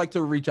always like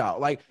to reach out.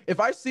 Like if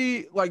I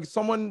see like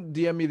someone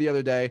DM me the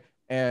other day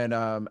and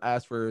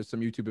ask for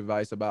some YouTube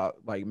advice about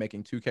like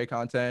making 2K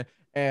content,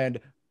 and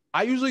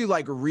I usually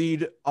like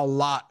read a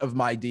lot of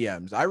my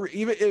DMs.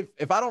 Even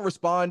if I don't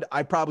respond,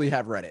 I probably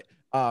have read it.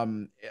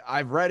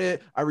 I've read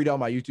it. I read all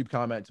my YouTube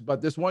comments.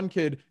 But this one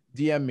kid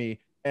DM'd me,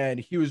 and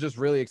he was just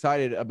really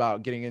excited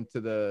about getting into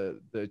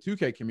the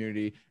 2K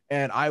community.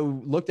 And I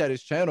looked at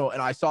his channel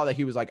and I saw that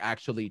he was like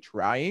actually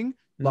trying,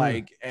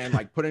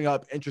 and putting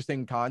up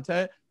interesting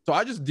content. So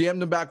I just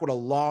DM'd him back with a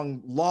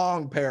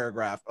long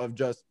paragraph of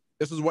just,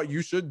 this is what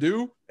you should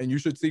do and you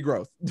should see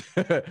growth.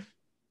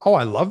 Oh,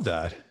 I love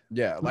that.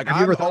 Yeah. Like have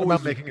you ever thought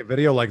about making a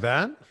video like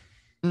that?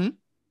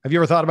 Have you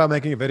ever thought about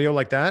making a video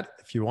like that?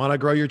 If you want to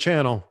grow your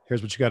channel,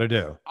 here's what you got to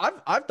do.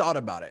 I've thought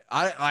about it.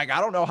 I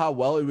don't know how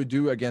well it would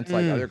do against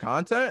like other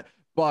content,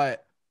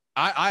 but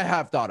I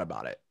have thought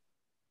about it.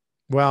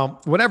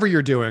 Well, whatever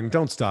you're doing,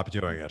 don't stop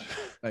doing it.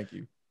 Thank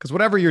you. Because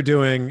whatever you're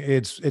doing,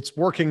 it's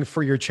working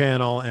for your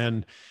channel.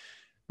 And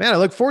man, I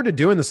look forward to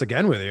doing this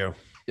again with you.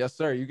 Yes,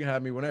 sir. You can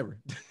have me whenever.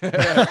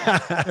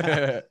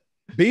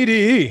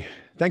 BDE.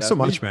 Thanks so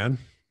much, me. man.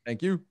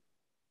 Thank you.